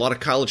 There are a lot of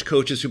college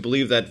coaches who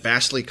believe that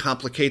vastly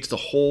complicates the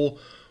whole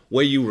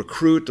way you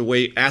recruit, the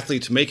way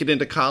athletes make it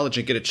into college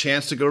and get a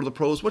chance to go to the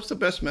pros? What's the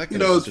best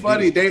mechanism? You know, it's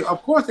funny.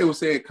 Of course they will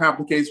say it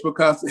complicates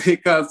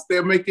because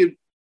they're making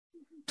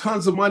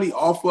tons of money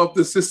off of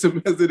the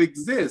system as it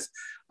exists.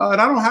 And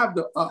I don't have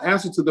the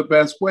answer to the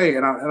best way.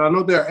 And I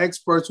know there are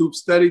experts who've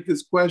studied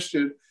this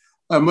question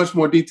much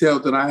more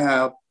detailed than I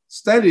have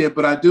studied it,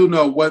 but I do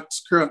know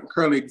what's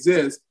currently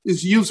exists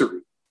is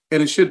usury,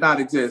 and it should not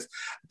exist.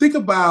 Think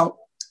about,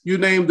 you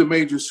named the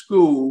major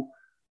school,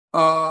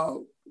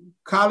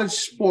 college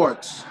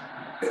sports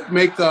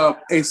make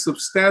up a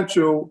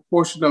substantial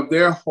portion of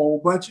their whole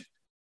budget.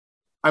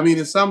 I mean,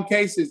 in some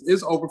cases,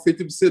 it's over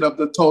 50% of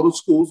the total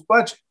school's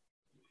budget.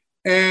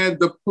 And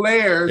the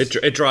players...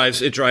 It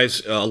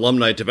drives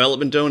alumni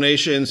development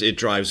donations. It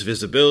drives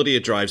visibility.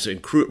 It drives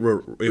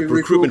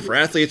recruitment for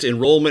athletes,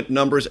 enrollment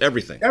numbers,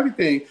 everything.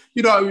 Everything.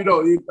 You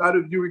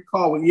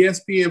recall when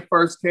ESPN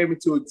first came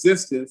into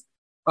existence,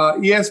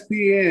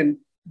 ESPN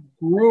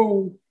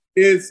grew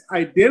its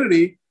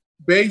identity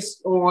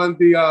based on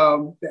the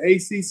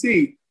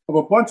ACC of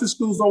a bunch of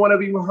schools no one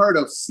ever even heard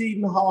of,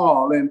 Seton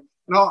Hall and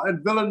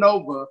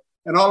Villanova.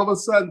 And all of a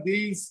sudden,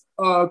 these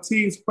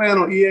teams playing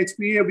on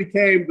ESPN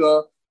became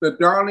the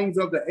darlings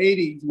of the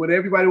 80s when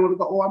everybody wanted to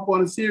go, oh, I'm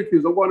going to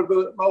Syracuse, I'm going to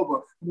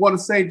Villanova, I'm going to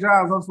St.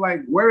 John's. I was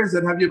like, where is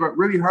it? Have you ever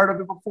really heard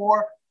of it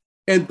before?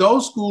 And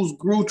those schools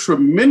grew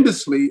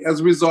tremendously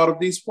as a result of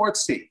these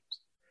sports teams.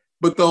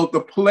 But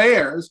the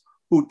players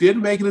who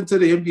didn't make it into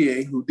the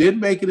NBA, who didn't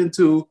make it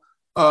into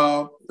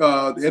the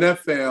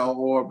NFL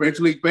or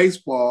Major League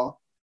Baseball,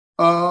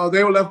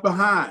 they were left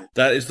behind.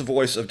 That is the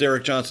voice of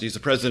Derrick Johnson. He's the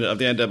president of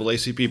the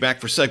NAACP. Back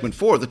for segment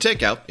 4 of The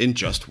Takeout in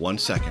just 1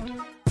 second.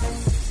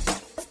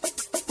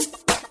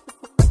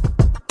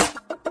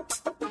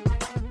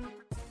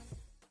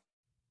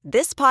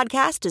 This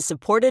podcast is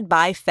supported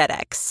by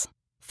FedEx.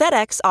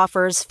 FedEx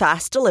offers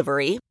fast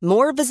delivery,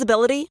 more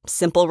visibility,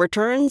 simple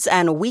returns,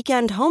 and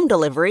weekend home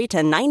delivery to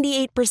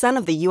 98%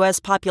 of the U.S.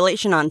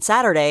 population on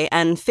Saturday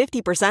and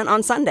 50%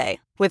 on Sunday.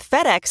 With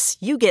FedEx,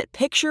 you get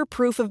picture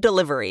proof of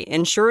delivery,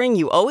 ensuring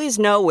you always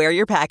know where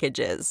your package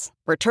is.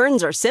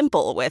 Returns are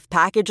simple with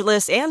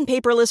packageless and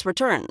paperless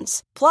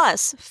returns.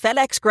 Plus,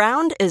 FedEx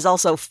Ground is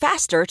also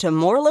faster to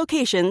more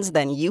locations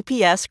than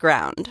UPS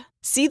Ground.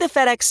 See the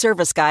FedEx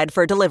service guide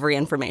for delivery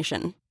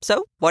information.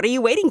 So, what are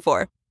you waiting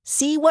for?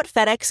 See what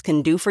FedEx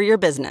can do for your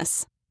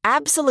business.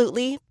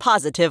 Absolutely,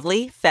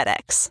 positively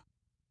FedEx.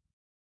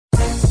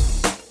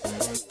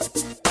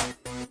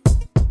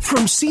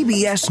 From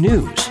CBS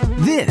News,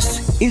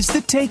 this is The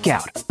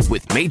Takeout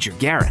with Major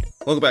Garrett.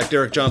 Welcome back.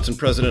 Derrick Johnson,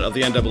 president of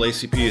the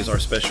NAACP, is our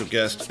special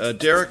guest.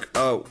 Derrick,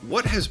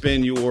 what has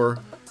been your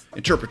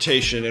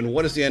interpretation and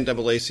what is the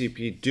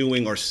NAACP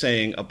doing or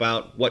saying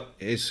about what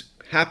has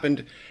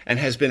happened and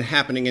has been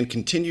happening and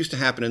continues to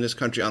happen in this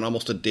country on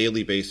almost a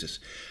daily basis?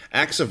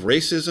 Acts of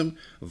racism,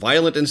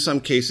 violent in some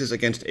cases,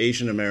 against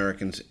Asian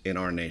Americans in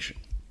our nation.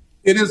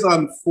 It is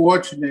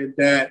unfortunate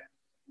that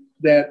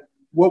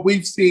what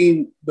we've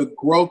seen the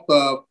growth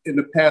of in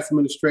the past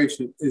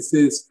administration is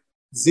this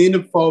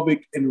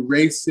xenophobic and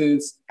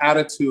racist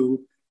attitude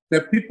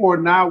that people are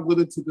now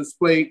willing to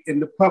display in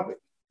the public.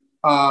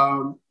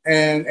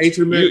 And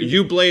Asian American,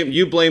 you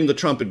blame the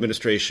Trump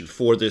administration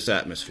for this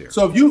atmosphere.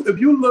 So if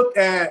you look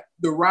at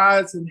the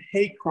rise in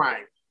hate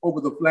crime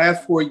over the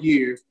last 4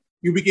 years,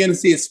 you begin to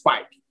see a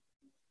spike,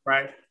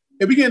 right?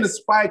 It began to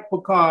spike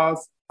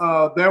because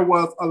there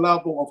was a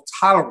level of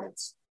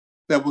tolerance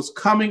that was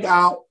coming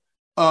out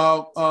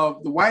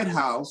of the White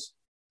House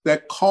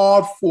that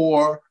called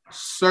for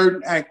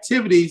certain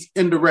activities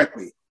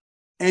indirectly.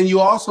 And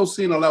you also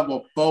seen a level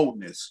of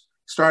boldness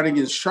starting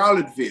in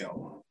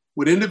Charlottesville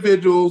with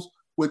individuals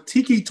with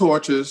tiki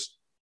torches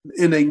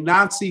in a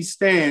Nazi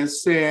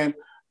stance saying,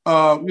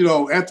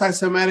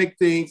 anti-Semitic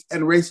things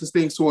and racist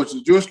things towards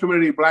the Jewish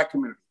community, Black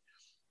community.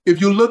 If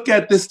you look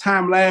at this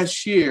time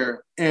last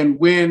year and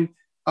when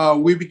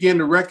we began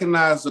to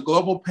recognize the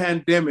global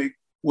pandemic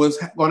was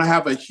going to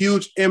have a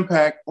huge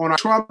impact on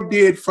Trump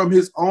did from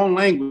his own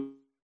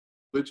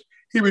language,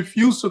 he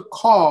refused to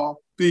call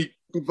the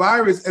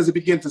virus as it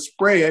began to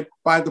spread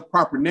by the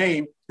proper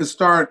name and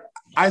start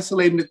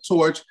isolating it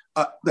towards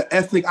the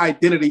ethnic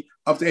identity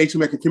of the Asian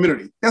American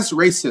community. That's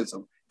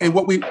racism. And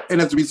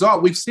as a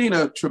result, we've seen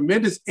a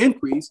tremendous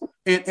increase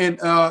in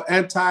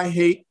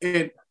anti-hate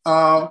and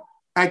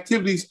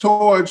activities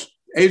towards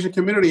Asian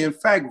community. In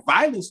fact,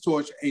 violence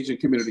towards Asian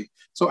community.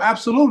 So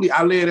absolutely,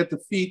 I lay it at the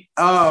feet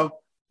of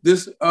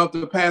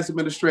the past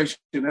administration.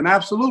 And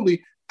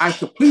absolutely, I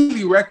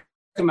completely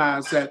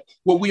recognize that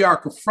what we are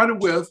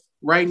confronted with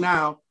right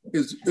now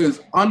is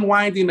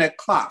unwinding that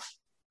clock.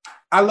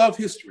 I love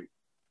history.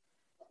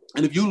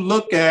 And if you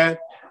look at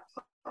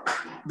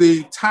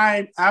the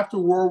time after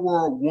World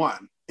War I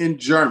in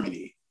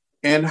Germany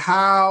and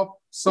how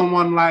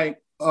someone like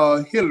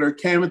Hitler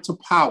came into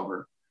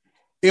power,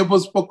 it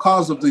was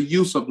because of the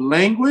use of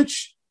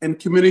language and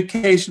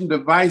communication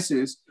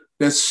devices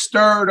that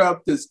stirred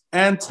up this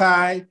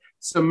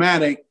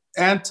anti-Semitic,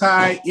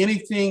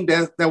 anything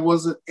that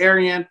was an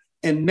Aryan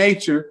in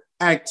nature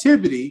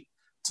activity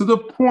to the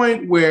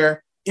point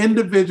where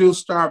individuals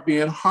start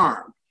being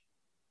harmed.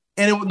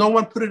 And no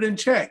one put it in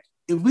check.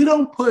 If we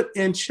don't put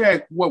in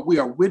check what we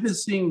are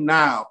witnessing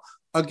now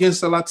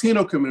against the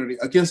Latino community,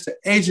 against the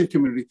Asian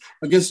community,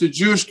 against the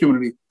Jewish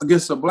community,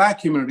 against the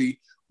Black community,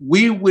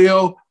 we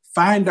will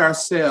find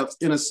ourselves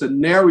in a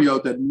scenario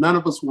that none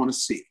of us want to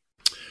see.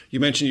 You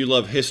mentioned you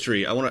love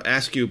history. I want to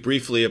ask you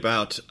briefly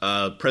about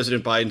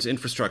President Biden's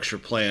infrastructure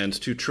plans,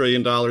 $2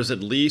 trillion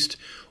at least.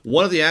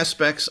 One of the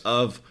aspects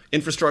of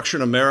infrastructure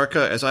in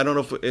America, as I don't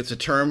know if it's a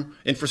term,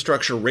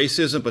 infrastructure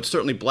racism, but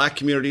certainly Black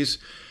communities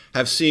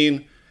have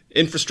seen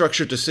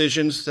infrastructure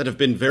decisions that have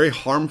been very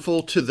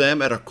harmful to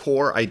them at a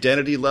core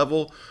identity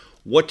level.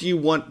 What do you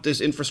want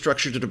this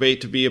infrastructure debate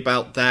to be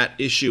about that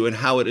issue and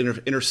how it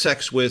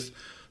intersects with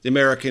the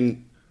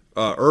American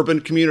urban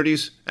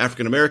communities,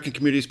 African-American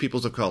communities,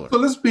 peoples of color? So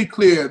let's be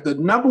clear. The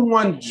number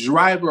one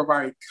driver of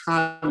our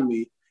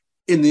economy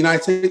in the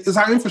United States is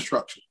our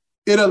infrastructure.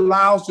 It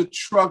allows the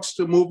trucks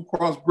to move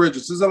across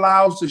bridges. It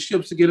allows the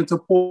ships to get into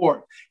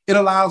port. It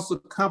allows the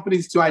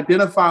companies to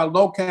identify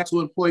locales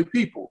to employ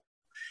people.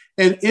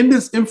 And in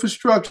this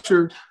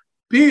infrastructure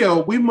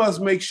bill, we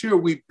must make sure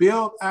we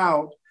build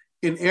out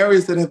in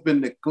areas that have been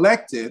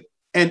neglected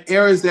and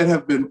areas that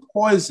have been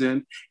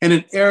poisoned, and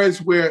in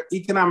areas where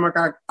economic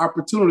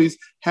opportunities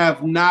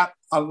have not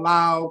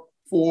allowed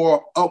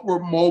for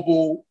upward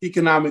mobile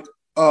economic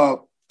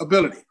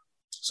ability.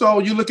 So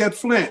you look at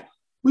Flint.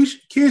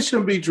 Kids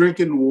shouldn't be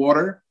drinking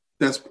water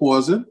that's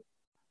poisoned,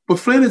 but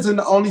Flint isn't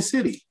the only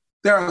city.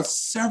 There are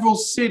several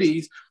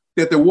cities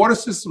that the water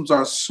systems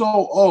are so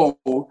old,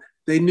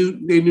 they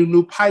need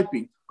new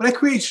piping, but that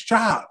creates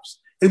jobs.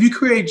 If you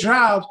create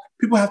jobs,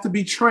 people have to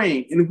be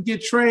trained. And if we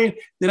get trained,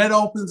 then that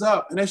opens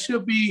up. And there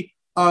should be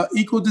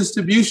equal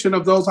distribution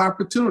of those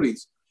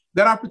opportunities.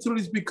 That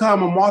opportunities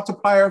become a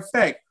multiplier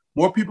effect.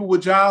 More people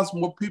with jobs,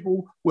 more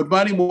people with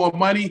money, more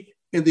money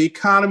in the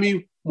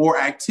economy, more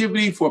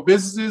activity for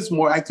businesses,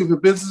 more activity for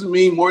businesses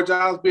mean more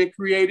jobs being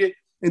created.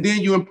 And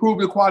then you improve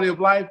the quality of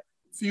life.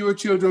 Fewer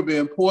children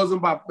being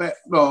poisoned by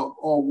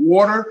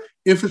water,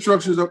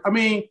 infrastructures. I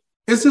mean,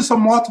 it's just a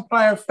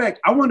multiplier effect.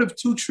 I wonder if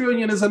 $2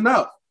 trillion is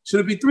enough.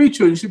 Should it be $3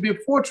 trillion? Should it be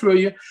 $4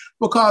 trillion?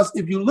 Because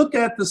if you look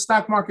at the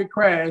stock market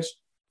crash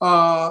in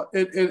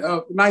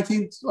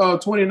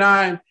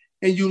 1929,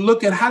 and you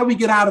look at how do we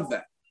get out of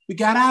that? We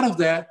got out of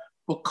that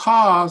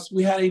because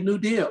we had a New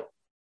Deal.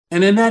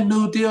 And in that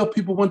New Deal,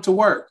 people went to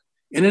work.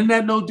 And in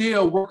that New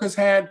Deal, workers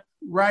had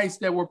rights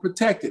that were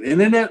protected.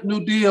 And in that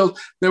New Deal,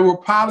 there were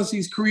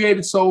policies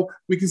created so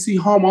we can see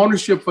home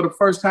ownership for the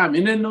first time.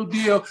 In that New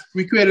Deal,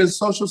 we created a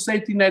social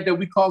safety net that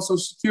we call Social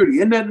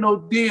Security. In that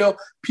New Deal,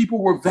 people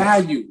were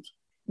valued.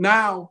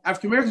 Now,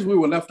 African Americans, we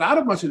were left out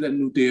of much of that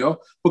New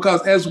Deal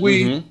because as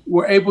we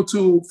were able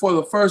to, for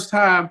the first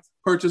time,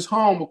 purchase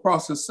home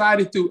across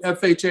society through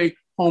FHA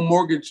home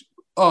mortgage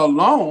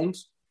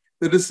loans,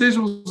 the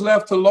decision was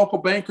left to local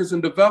bankers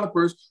and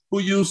developers who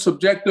use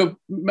subjective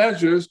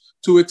measures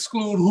to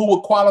exclude who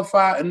would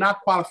qualify and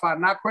not qualify,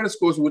 not credit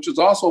scores, which is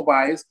also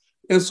biased.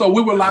 And so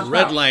we were locked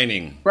out.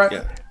 Redlining. Right.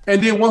 Yeah.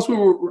 And then once we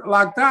were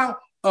locked out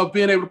of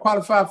being able to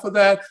qualify for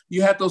that,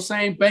 you had those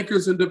same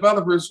bankers and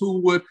developers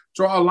who would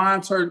draw a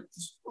line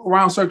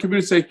around certain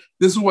communities, say,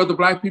 this is where the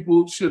Black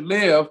people should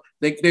live.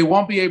 They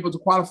won't be able to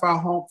qualify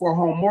for a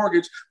home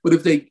mortgage, but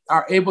if they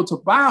are able to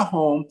buy a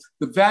home,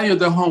 the value of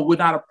their home would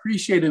not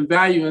appreciate in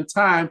value and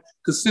time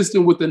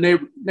consistent with the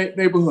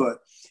neighborhood.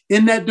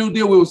 In that New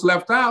Deal, we was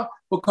left out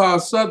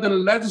because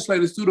Southern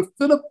legislators, through the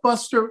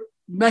filibuster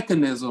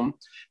mechanism,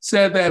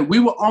 said that we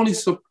will only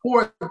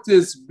support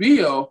this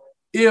bill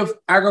if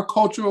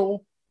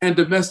agricultural and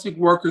domestic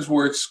workers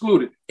were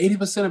excluded.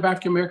 80% of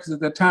African Americans at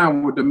that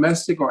time were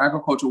domestic or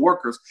agricultural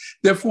workers.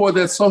 Therefore,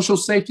 that social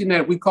safety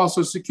net we call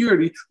Social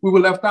Security, we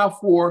were left out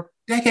for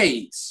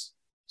decades.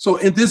 So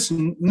in this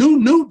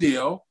new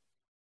deal,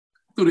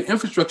 through the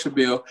infrastructure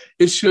bill,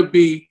 it should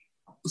be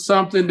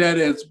something that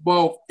is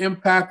both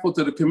impactful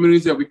to the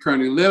communities that we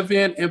currently live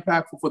in,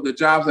 impactful for the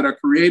jobs that are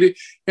created,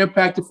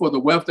 impactful for the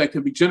wealth that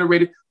can be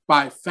generated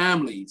by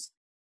families,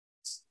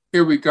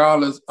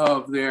 irregardless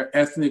of their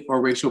ethnic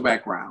or racial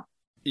background.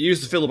 You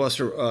used the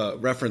filibuster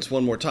reference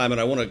one more time,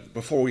 and I want to,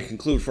 before we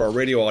conclude for our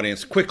radio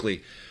audience,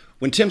 quickly,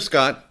 when Tim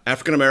Scott,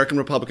 African-American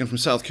Republican from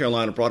South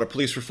Carolina, brought a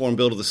police reform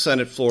bill to the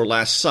Senate floor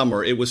last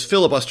summer, it was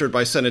filibustered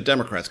by Senate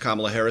Democrats.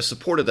 Kamala Harris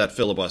supported that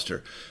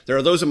filibuster. There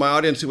are those in my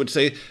audience who would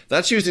say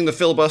that's using the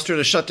filibuster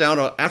to shut down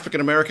an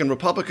African-American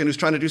Republican who's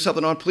trying to do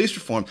something on police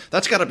reform.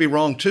 That's got to be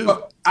wrong, too.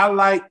 Well, I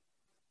like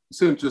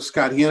Senator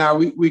Scott. He and I,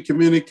 we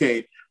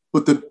communicate.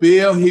 But the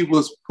bill he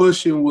was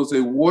pushing was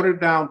a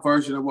watered-down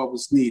version of what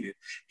was needed.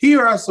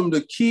 Here are some of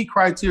the key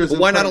criteria. But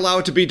why not allow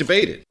it to be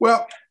debated?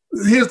 Well,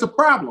 here's the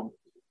problem.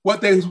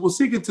 What they were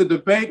seeking to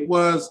debate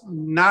was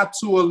not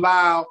to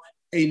allow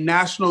a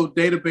national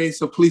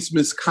database of police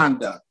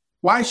misconduct.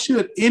 Why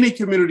should any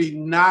community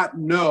not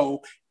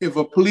know if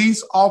a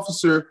police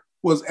officer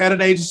was at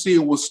an agency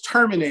and was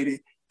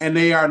terminated and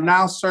they are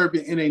now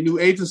serving in a new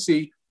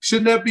agency?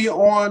 Shouldn't that be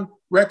on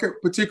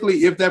record,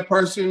 particularly if that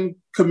person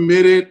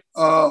committed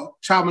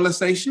child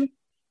molestation?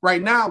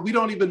 Right now, we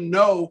don't even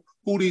know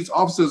who these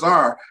officers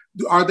are.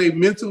 Are they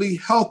mentally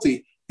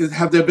healthy?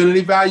 Have there been an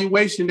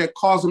evaluation that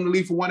caused them to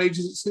leave from one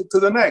agency to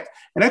the next?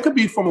 And that could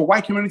be from a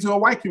white community to a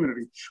white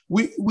community.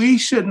 We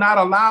should not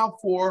allow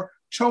for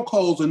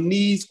chokeholds or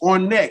knees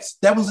on necks.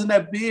 That was in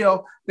that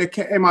bill that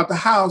came out the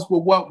House, but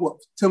what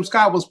Tim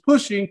Scott was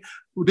pushing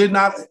did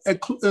not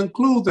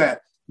include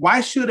that.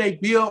 Why should a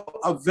bill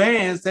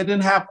advance that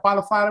didn't have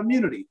qualified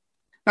immunity?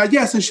 Now,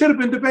 yes, it should have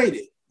been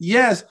debated.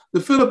 Yes,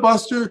 the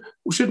filibuster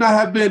should not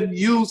have been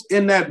used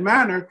in that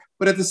manner,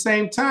 but at the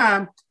same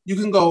time, you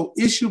can go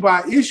issue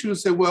by issue and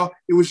say, well,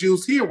 it was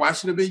used here. Why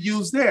should it have been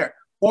used there?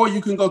 Or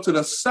you can go to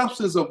the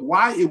substance of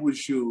why it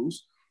was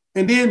used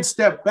and then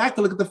step back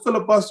and look at the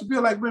filibuster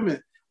bill like, wait a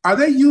minute, are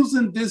they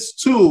using this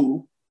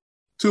tool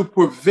to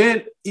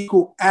prevent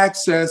equal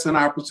access and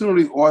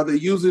opportunity, or are they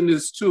using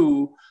this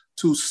tool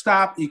to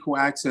stop equal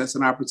access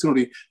and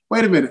opportunity?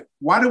 Wait a minute,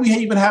 why do we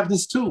even have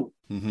this tool?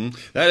 Mm-hmm.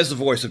 That is the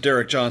voice of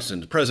Derrick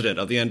Johnson, the president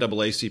of the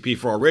NAACP.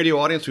 For our radio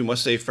audience, we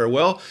must say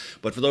farewell.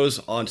 But for those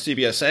on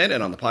CBSN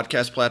and on the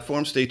podcast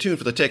platform, stay tuned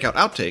for the Takeout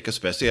Outtake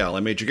Especial.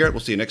 I'm Major Garrett. We'll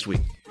see you next week.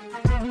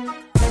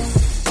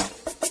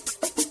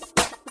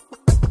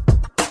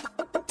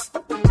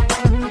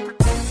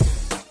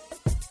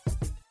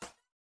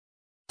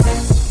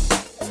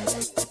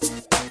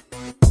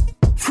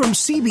 From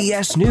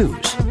CBS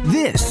News,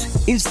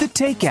 this is The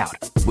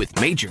Takeout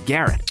with Major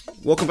Garrett.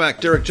 Welcome back.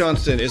 Derrick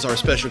Johnson is our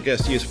special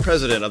guest. He is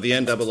president of the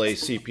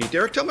NAACP.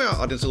 Derrick, tell my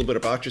audience a little bit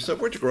about yourself.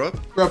 Where'd you grow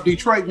up? Grew up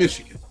Detroit,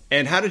 Michigan.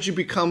 And how did you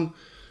become,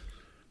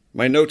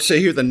 my notes say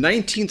here, the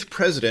 19th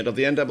president of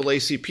the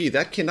NAACP?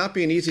 That cannot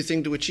be an easy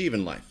thing to achieve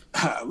in life.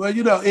 Well,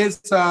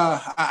 it's,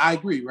 I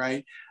agree,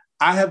 right?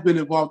 I have been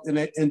involved in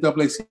the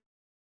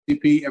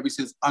NAACP ever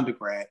since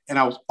undergrad, and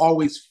I was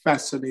always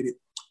fascinated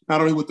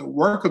not only with the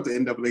work of the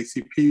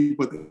NAACP,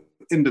 but the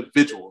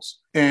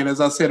individuals. And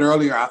as I said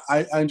earlier,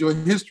 I enjoy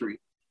history.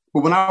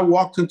 But when I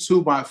walked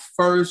into my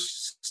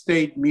first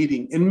state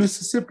meeting in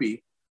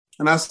Mississippi,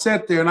 and I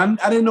sat there and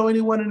I didn't know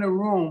anyone in the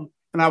room,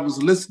 and I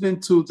was listening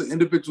to the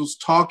individuals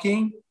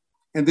talking,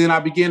 and then I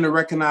began to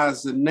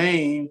recognize the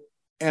name,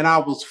 and I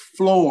was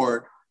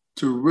floored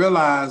to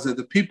realize that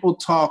the people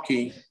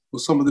talking were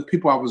some of the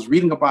people I was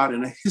reading about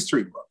in a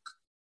history book.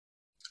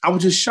 I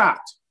was just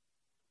shocked.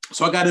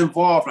 So I got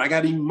involved, I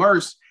got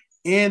immersed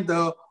in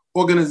the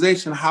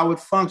organization, how it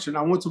functioned.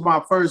 I went to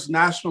my first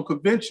national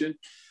convention,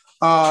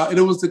 and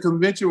it was the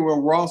convention where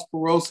Ross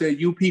Perot said,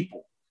 "You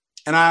people."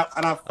 And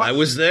I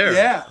was there.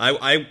 Yeah.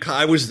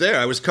 I was there.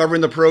 I was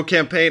covering the Perot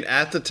campaign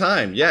at the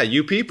time. Yeah,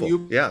 you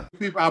people. Yeah.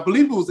 People. I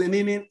believe it was in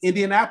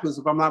Indianapolis,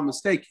 if I'm not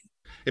mistaken.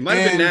 It might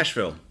have been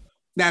Nashville.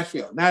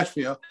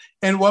 Nashville.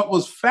 And what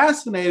was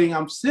fascinating,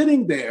 I'm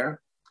sitting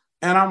there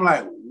and I'm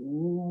like,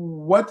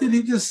 what did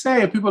he just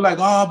say? And people are like,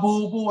 oh,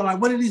 boo, boo. And I'm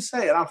like, what did he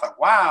say? And I was like,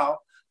 wow.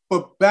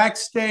 But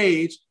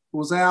backstage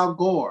was Al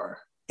Gore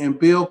and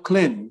Bill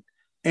Clinton.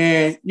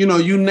 And,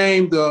 you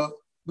named the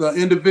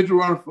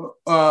individual running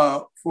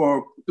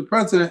for the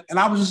president. And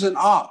I was just in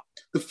awe.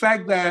 The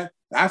fact that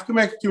the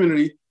African-American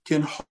community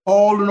can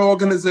hold an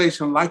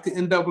organization like the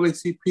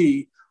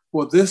NAACP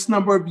for this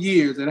number of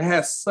years, and it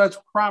has such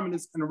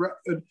prominence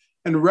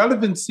and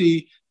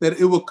relevancy that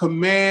it will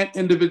command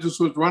individuals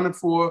who are running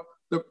for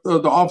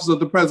the office of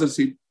the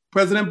presidency.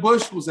 President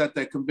Bush was at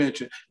that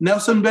convention.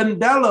 Nelson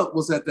Mandela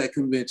was at that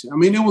convention. I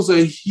mean, it was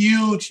a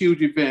huge,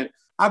 huge event.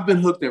 I've been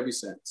hooked ever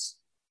since.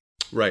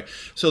 Right.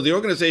 So the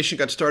organization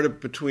got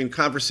started between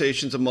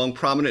conversations among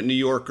prominent New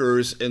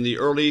Yorkers in the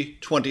early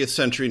 20th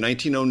century.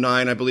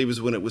 1909, I believe, is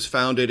when it was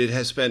founded. It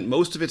has spent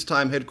most of its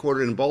time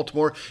headquartered in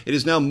Baltimore. It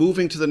is now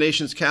moving to the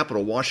nation's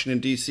capital, Washington,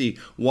 D.C.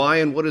 Why,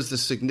 and what is the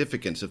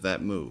significance of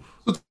that move?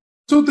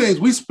 Two things.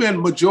 We spend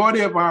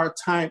majority of our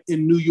time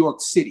in New York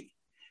City.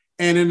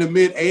 And in the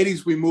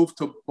mid-'80s, we moved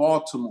to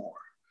Baltimore.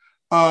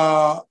 We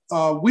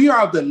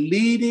are the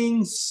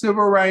leading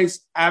civil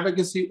rights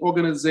advocacy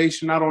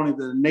organization, not only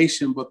the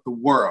nation, but the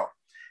world.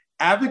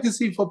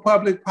 Advocacy for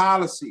public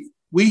policy.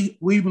 We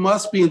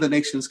must be in the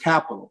nation's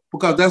capital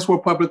because that's where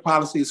public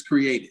policy is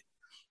created.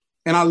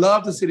 And I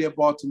love the city of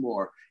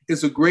Baltimore.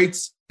 It's a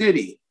great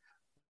city.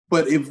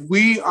 But if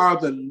we are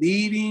the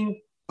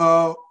leading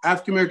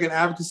African-American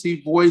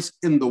advocacy voice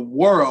in the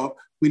world,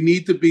 we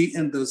need to be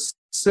in the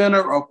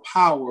center of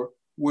power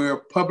where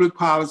public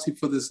policy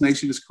for this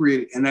nation is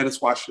created, and that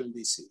is Washington,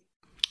 D.C.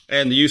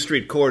 And the U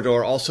Street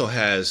Corridor also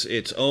has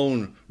its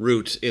own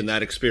roots in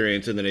that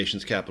experience in the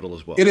nation's capital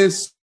as well. It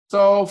is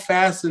so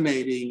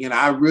fascinating, and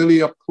I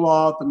really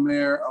applaud the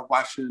mayor of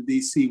Washington,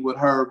 D.C. with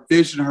her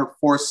vision, her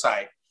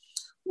foresight.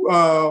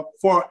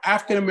 For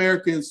African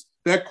Americans,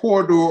 that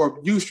corridor of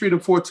U Street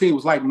and 14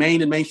 was like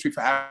Main and Main Street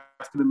for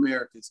African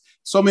Americans.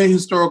 So many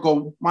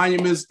historical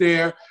monuments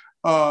there.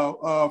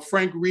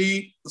 Frank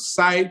Reed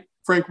site.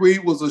 Frank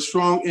Reed was a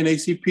strong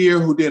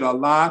NAACPer who did a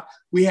lot.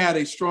 We had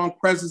a strong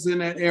presence in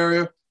that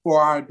area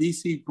for our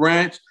DC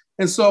branch.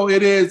 And so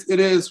it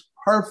is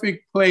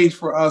perfect place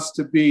for us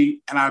to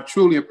be. And I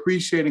truly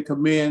appreciate and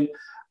commend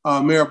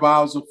Mayor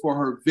Bowser for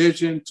her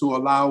vision to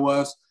allow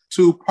us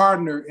to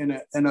partner in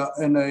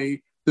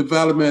a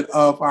development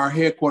of our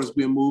headquarters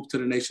being moved to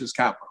the nation's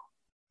capital.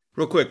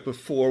 Real quick,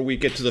 before we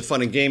get to the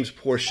fun and games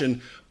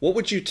portion, what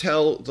would you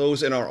tell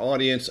those in our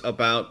audience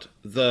about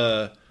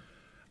the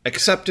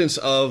acceptance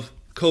of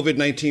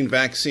COVID-19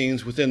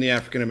 vaccines within the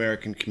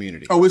African-American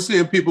community? We're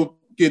seeing people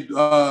getting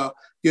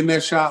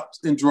their shots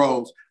in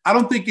droves. I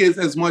don't think it's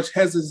as much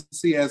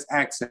hesitancy as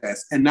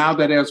access. And now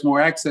that there's more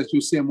access,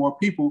 you're seeing more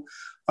people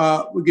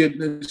getting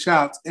the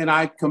shots. And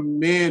I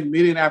commend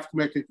many in the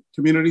African-American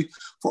community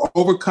for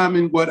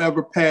overcoming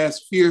whatever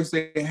past fears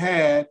they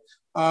had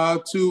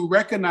to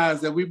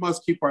recognize that we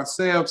must keep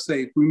ourselves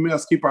safe. We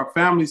must keep our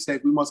families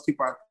safe. We must keep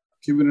our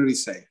community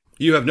safe.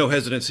 You have no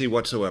hesitancy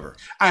whatsoever.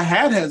 I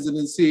had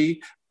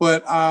hesitancy,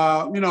 but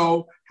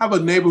have a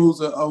neighbor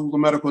who's a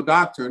medical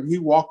doctor, and he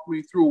walked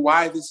me through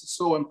why this is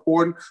so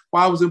important,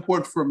 why it was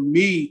important for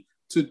me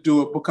to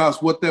do it,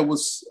 because what that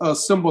was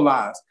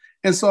symbolized.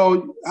 And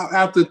so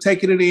after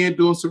taking it in,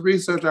 doing some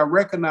research, I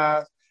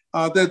recognized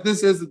that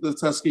this isn't the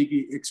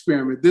Tuskegee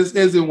experiment. This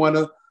isn't one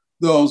of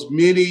those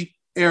many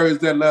areas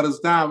that let us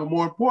down. But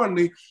more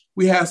importantly,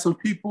 we had some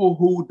people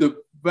who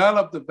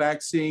developed the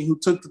vaccine, who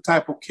took the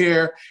type of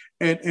care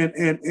and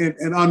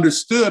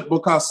understood,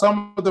 because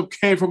some of them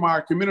came from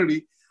our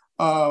community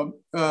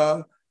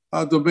to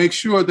make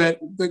sure that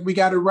we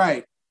got it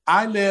right.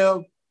 I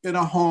live in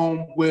a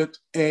home with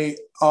a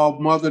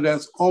mother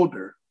that's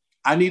older.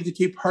 I need to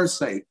keep her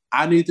safe.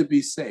 I need to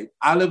be safe.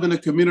 I live in a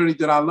community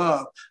that I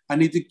love. I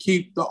need to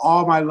keep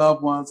all my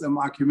loved ones and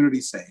my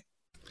community safe.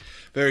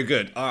 Very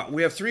good.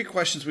 We have 3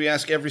 questions we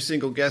ask every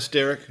single guest,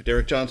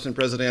 Derrick Johnson,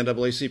 President of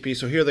NAACP.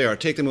 So here they are.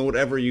 Take them in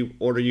whatever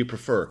order you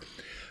prefer.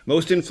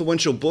 Most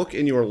influential book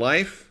in your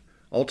life,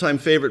 all-time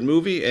favorite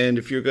movie, and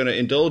if you're going to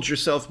indulge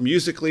yourself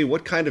musically,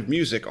 what kind of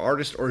music,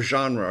 artist, or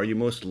genre are you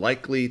most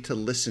likely to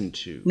listen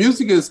to?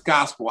 Music is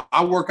gospel.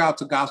 I work out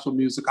to gospel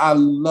music. I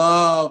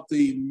love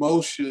the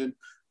emotion,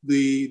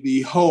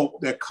 the hope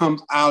that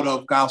comes out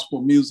of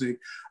gospel music.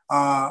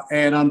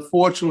 And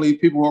unfortunately,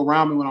 people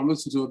around me, when I'm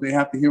listening to it, they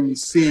have to hear me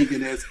sing,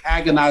 and it's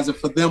agonizing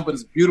for them, but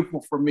it's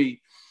beautiful for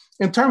me.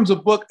 In terms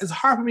of book, it's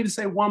hard for me to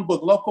say one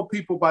book. Local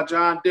People by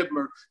John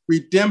Dittmer,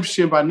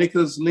 Redemption by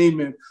Nicholas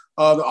Lehman,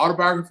 the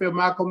autobiography of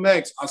Malcolm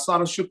X,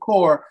 Assata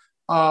Shakur.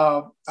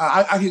 I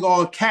can go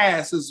on.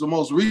 Cass is the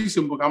most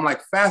recent book. I'm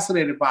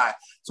fascinated by it.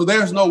 So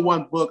there's no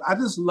one book. I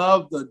just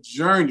love the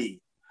journey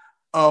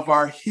of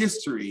our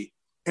history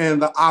and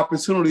the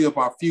opportunity of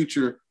our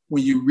future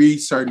when you read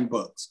certain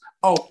books.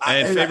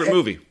 Favorite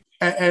movie.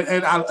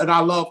 And I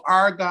love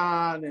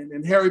Argon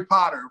and Harry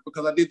Potter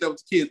because I did that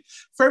with kids.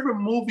 Favorite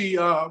movie,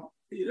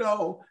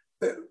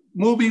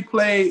 movie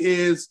play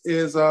is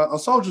a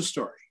Soldier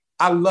Story.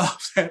 I love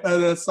that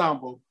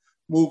ensemble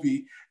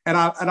movie, and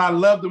I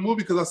love the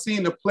movie because I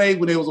seen the play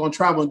when they was on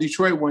travel in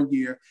Detroit one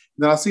year.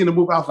 And then I seen the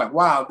movie, I was like,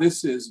 wow,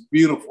 this is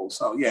beautiful.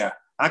 So yeah,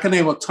 I can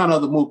name a ton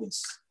of other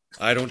movies.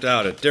 I don't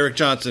doubt it. Derrick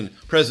Johnson,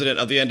 President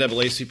of the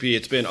NAACP.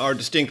 It's been our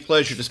distinct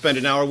pleasure to spend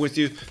an hour with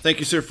you. Thank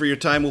you, sir, for your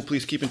time. We'll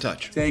please keep in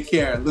touch. Take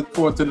care. Look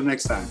forward to the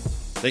next time.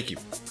 Thank you.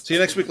 See you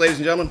next week, ladies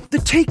and gentlemen. The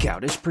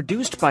Takeout is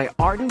produced by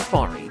Arden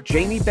Farhi,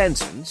 Jamie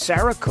Benson,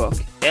 Sarah Cook,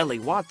 Ellie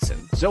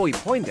Watson, Zoe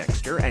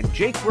Poindexter, and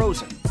Jake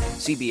Rosen.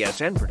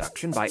 CBSN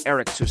production by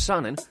Eric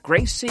Susanen,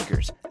 Grace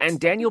Seegers, and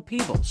Daniel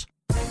Peebles.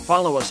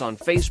 Follow us on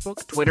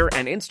Facebook, Twitter,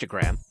 and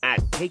Instagram at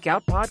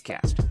Takeout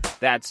Podcast.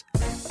 That's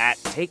at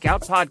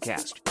Takeout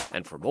Podcast.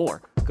 And for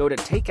more, go to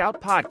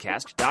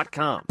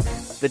takeoutpodcast.com.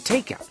 The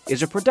Takeout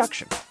is a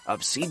production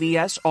of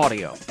CBS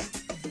Audio.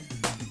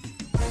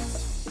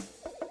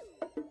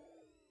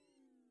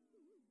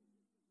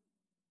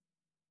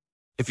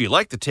 If you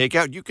like The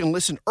Takeout, you can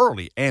listen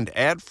early and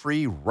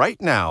ad-free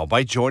right now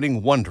by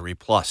joining Wondery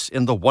Plus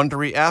in the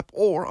Wondery app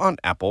or on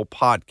Apple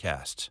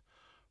Podcasts.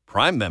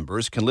 Prime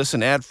members can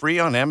listen ad-free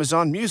on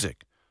Amazon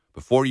Music.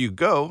 Before you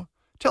go,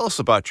 tell us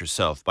about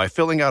yourself by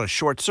filling out a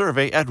short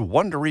survey at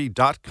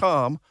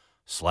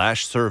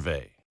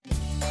Wondery.com/survey.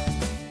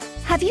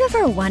 Have you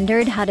ever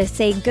wondered how to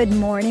say good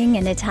morning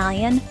in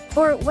Italian?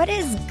 Or what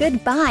is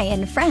goodbye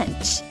in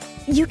French?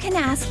 You can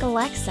ask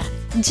Alexa.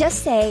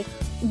 Just say,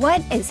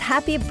 what is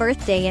happy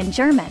birthday in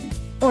German?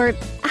 Or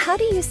how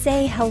do you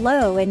say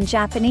hello in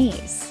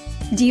Japanese?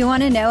 Do you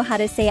want to know how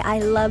to say I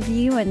love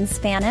you in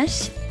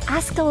Spanish?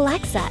 Ask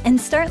Alexa and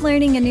start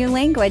learning a new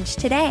language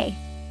today.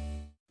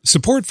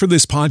 Support for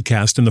this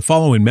podcast and the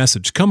following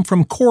message come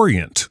from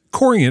Corient.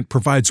 Corient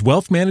provides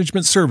wealth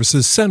management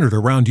services centered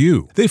around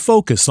you. They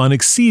focus on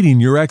exceeding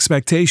your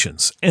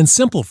expectations and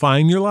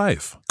simplifying your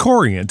life.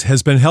 Corient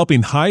has been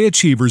helping high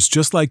achievers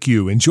just like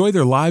you enjoy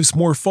their lives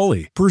more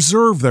fully,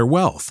 preserve their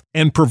wealth,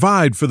 and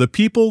provide for the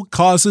people,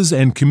 causes,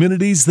 and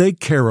communities they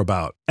care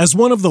about. As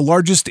one of the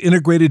largest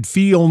integrated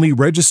fee-only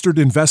registered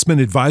investment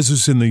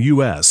advisors in the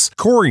U.S.,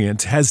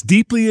 Corient has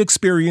deeply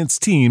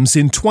experienced teams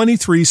in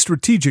 23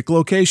 strategic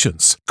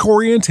locations.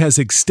 Corient has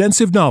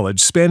extensive knowledge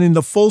spanning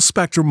the full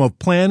spectrum of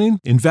planning,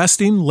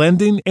 investing,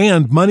 lending,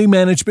 and money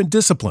management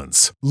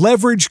disciplines.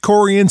 Leverage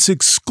Corient's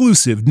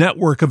exclusive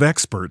network of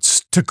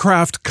experts to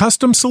craft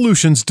custom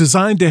solutions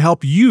designed to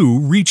help you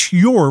reach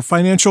your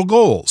financial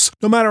goals,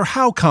 no matter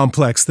how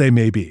complex they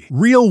may be.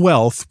 Real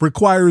wealth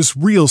requires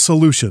real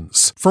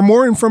solutions. For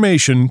more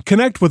information,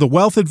 connect with a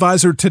wealth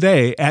advisor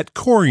today at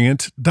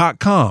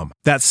Corient.com.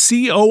 That's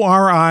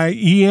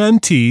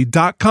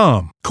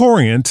Corient.com.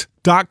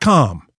 Corient.com.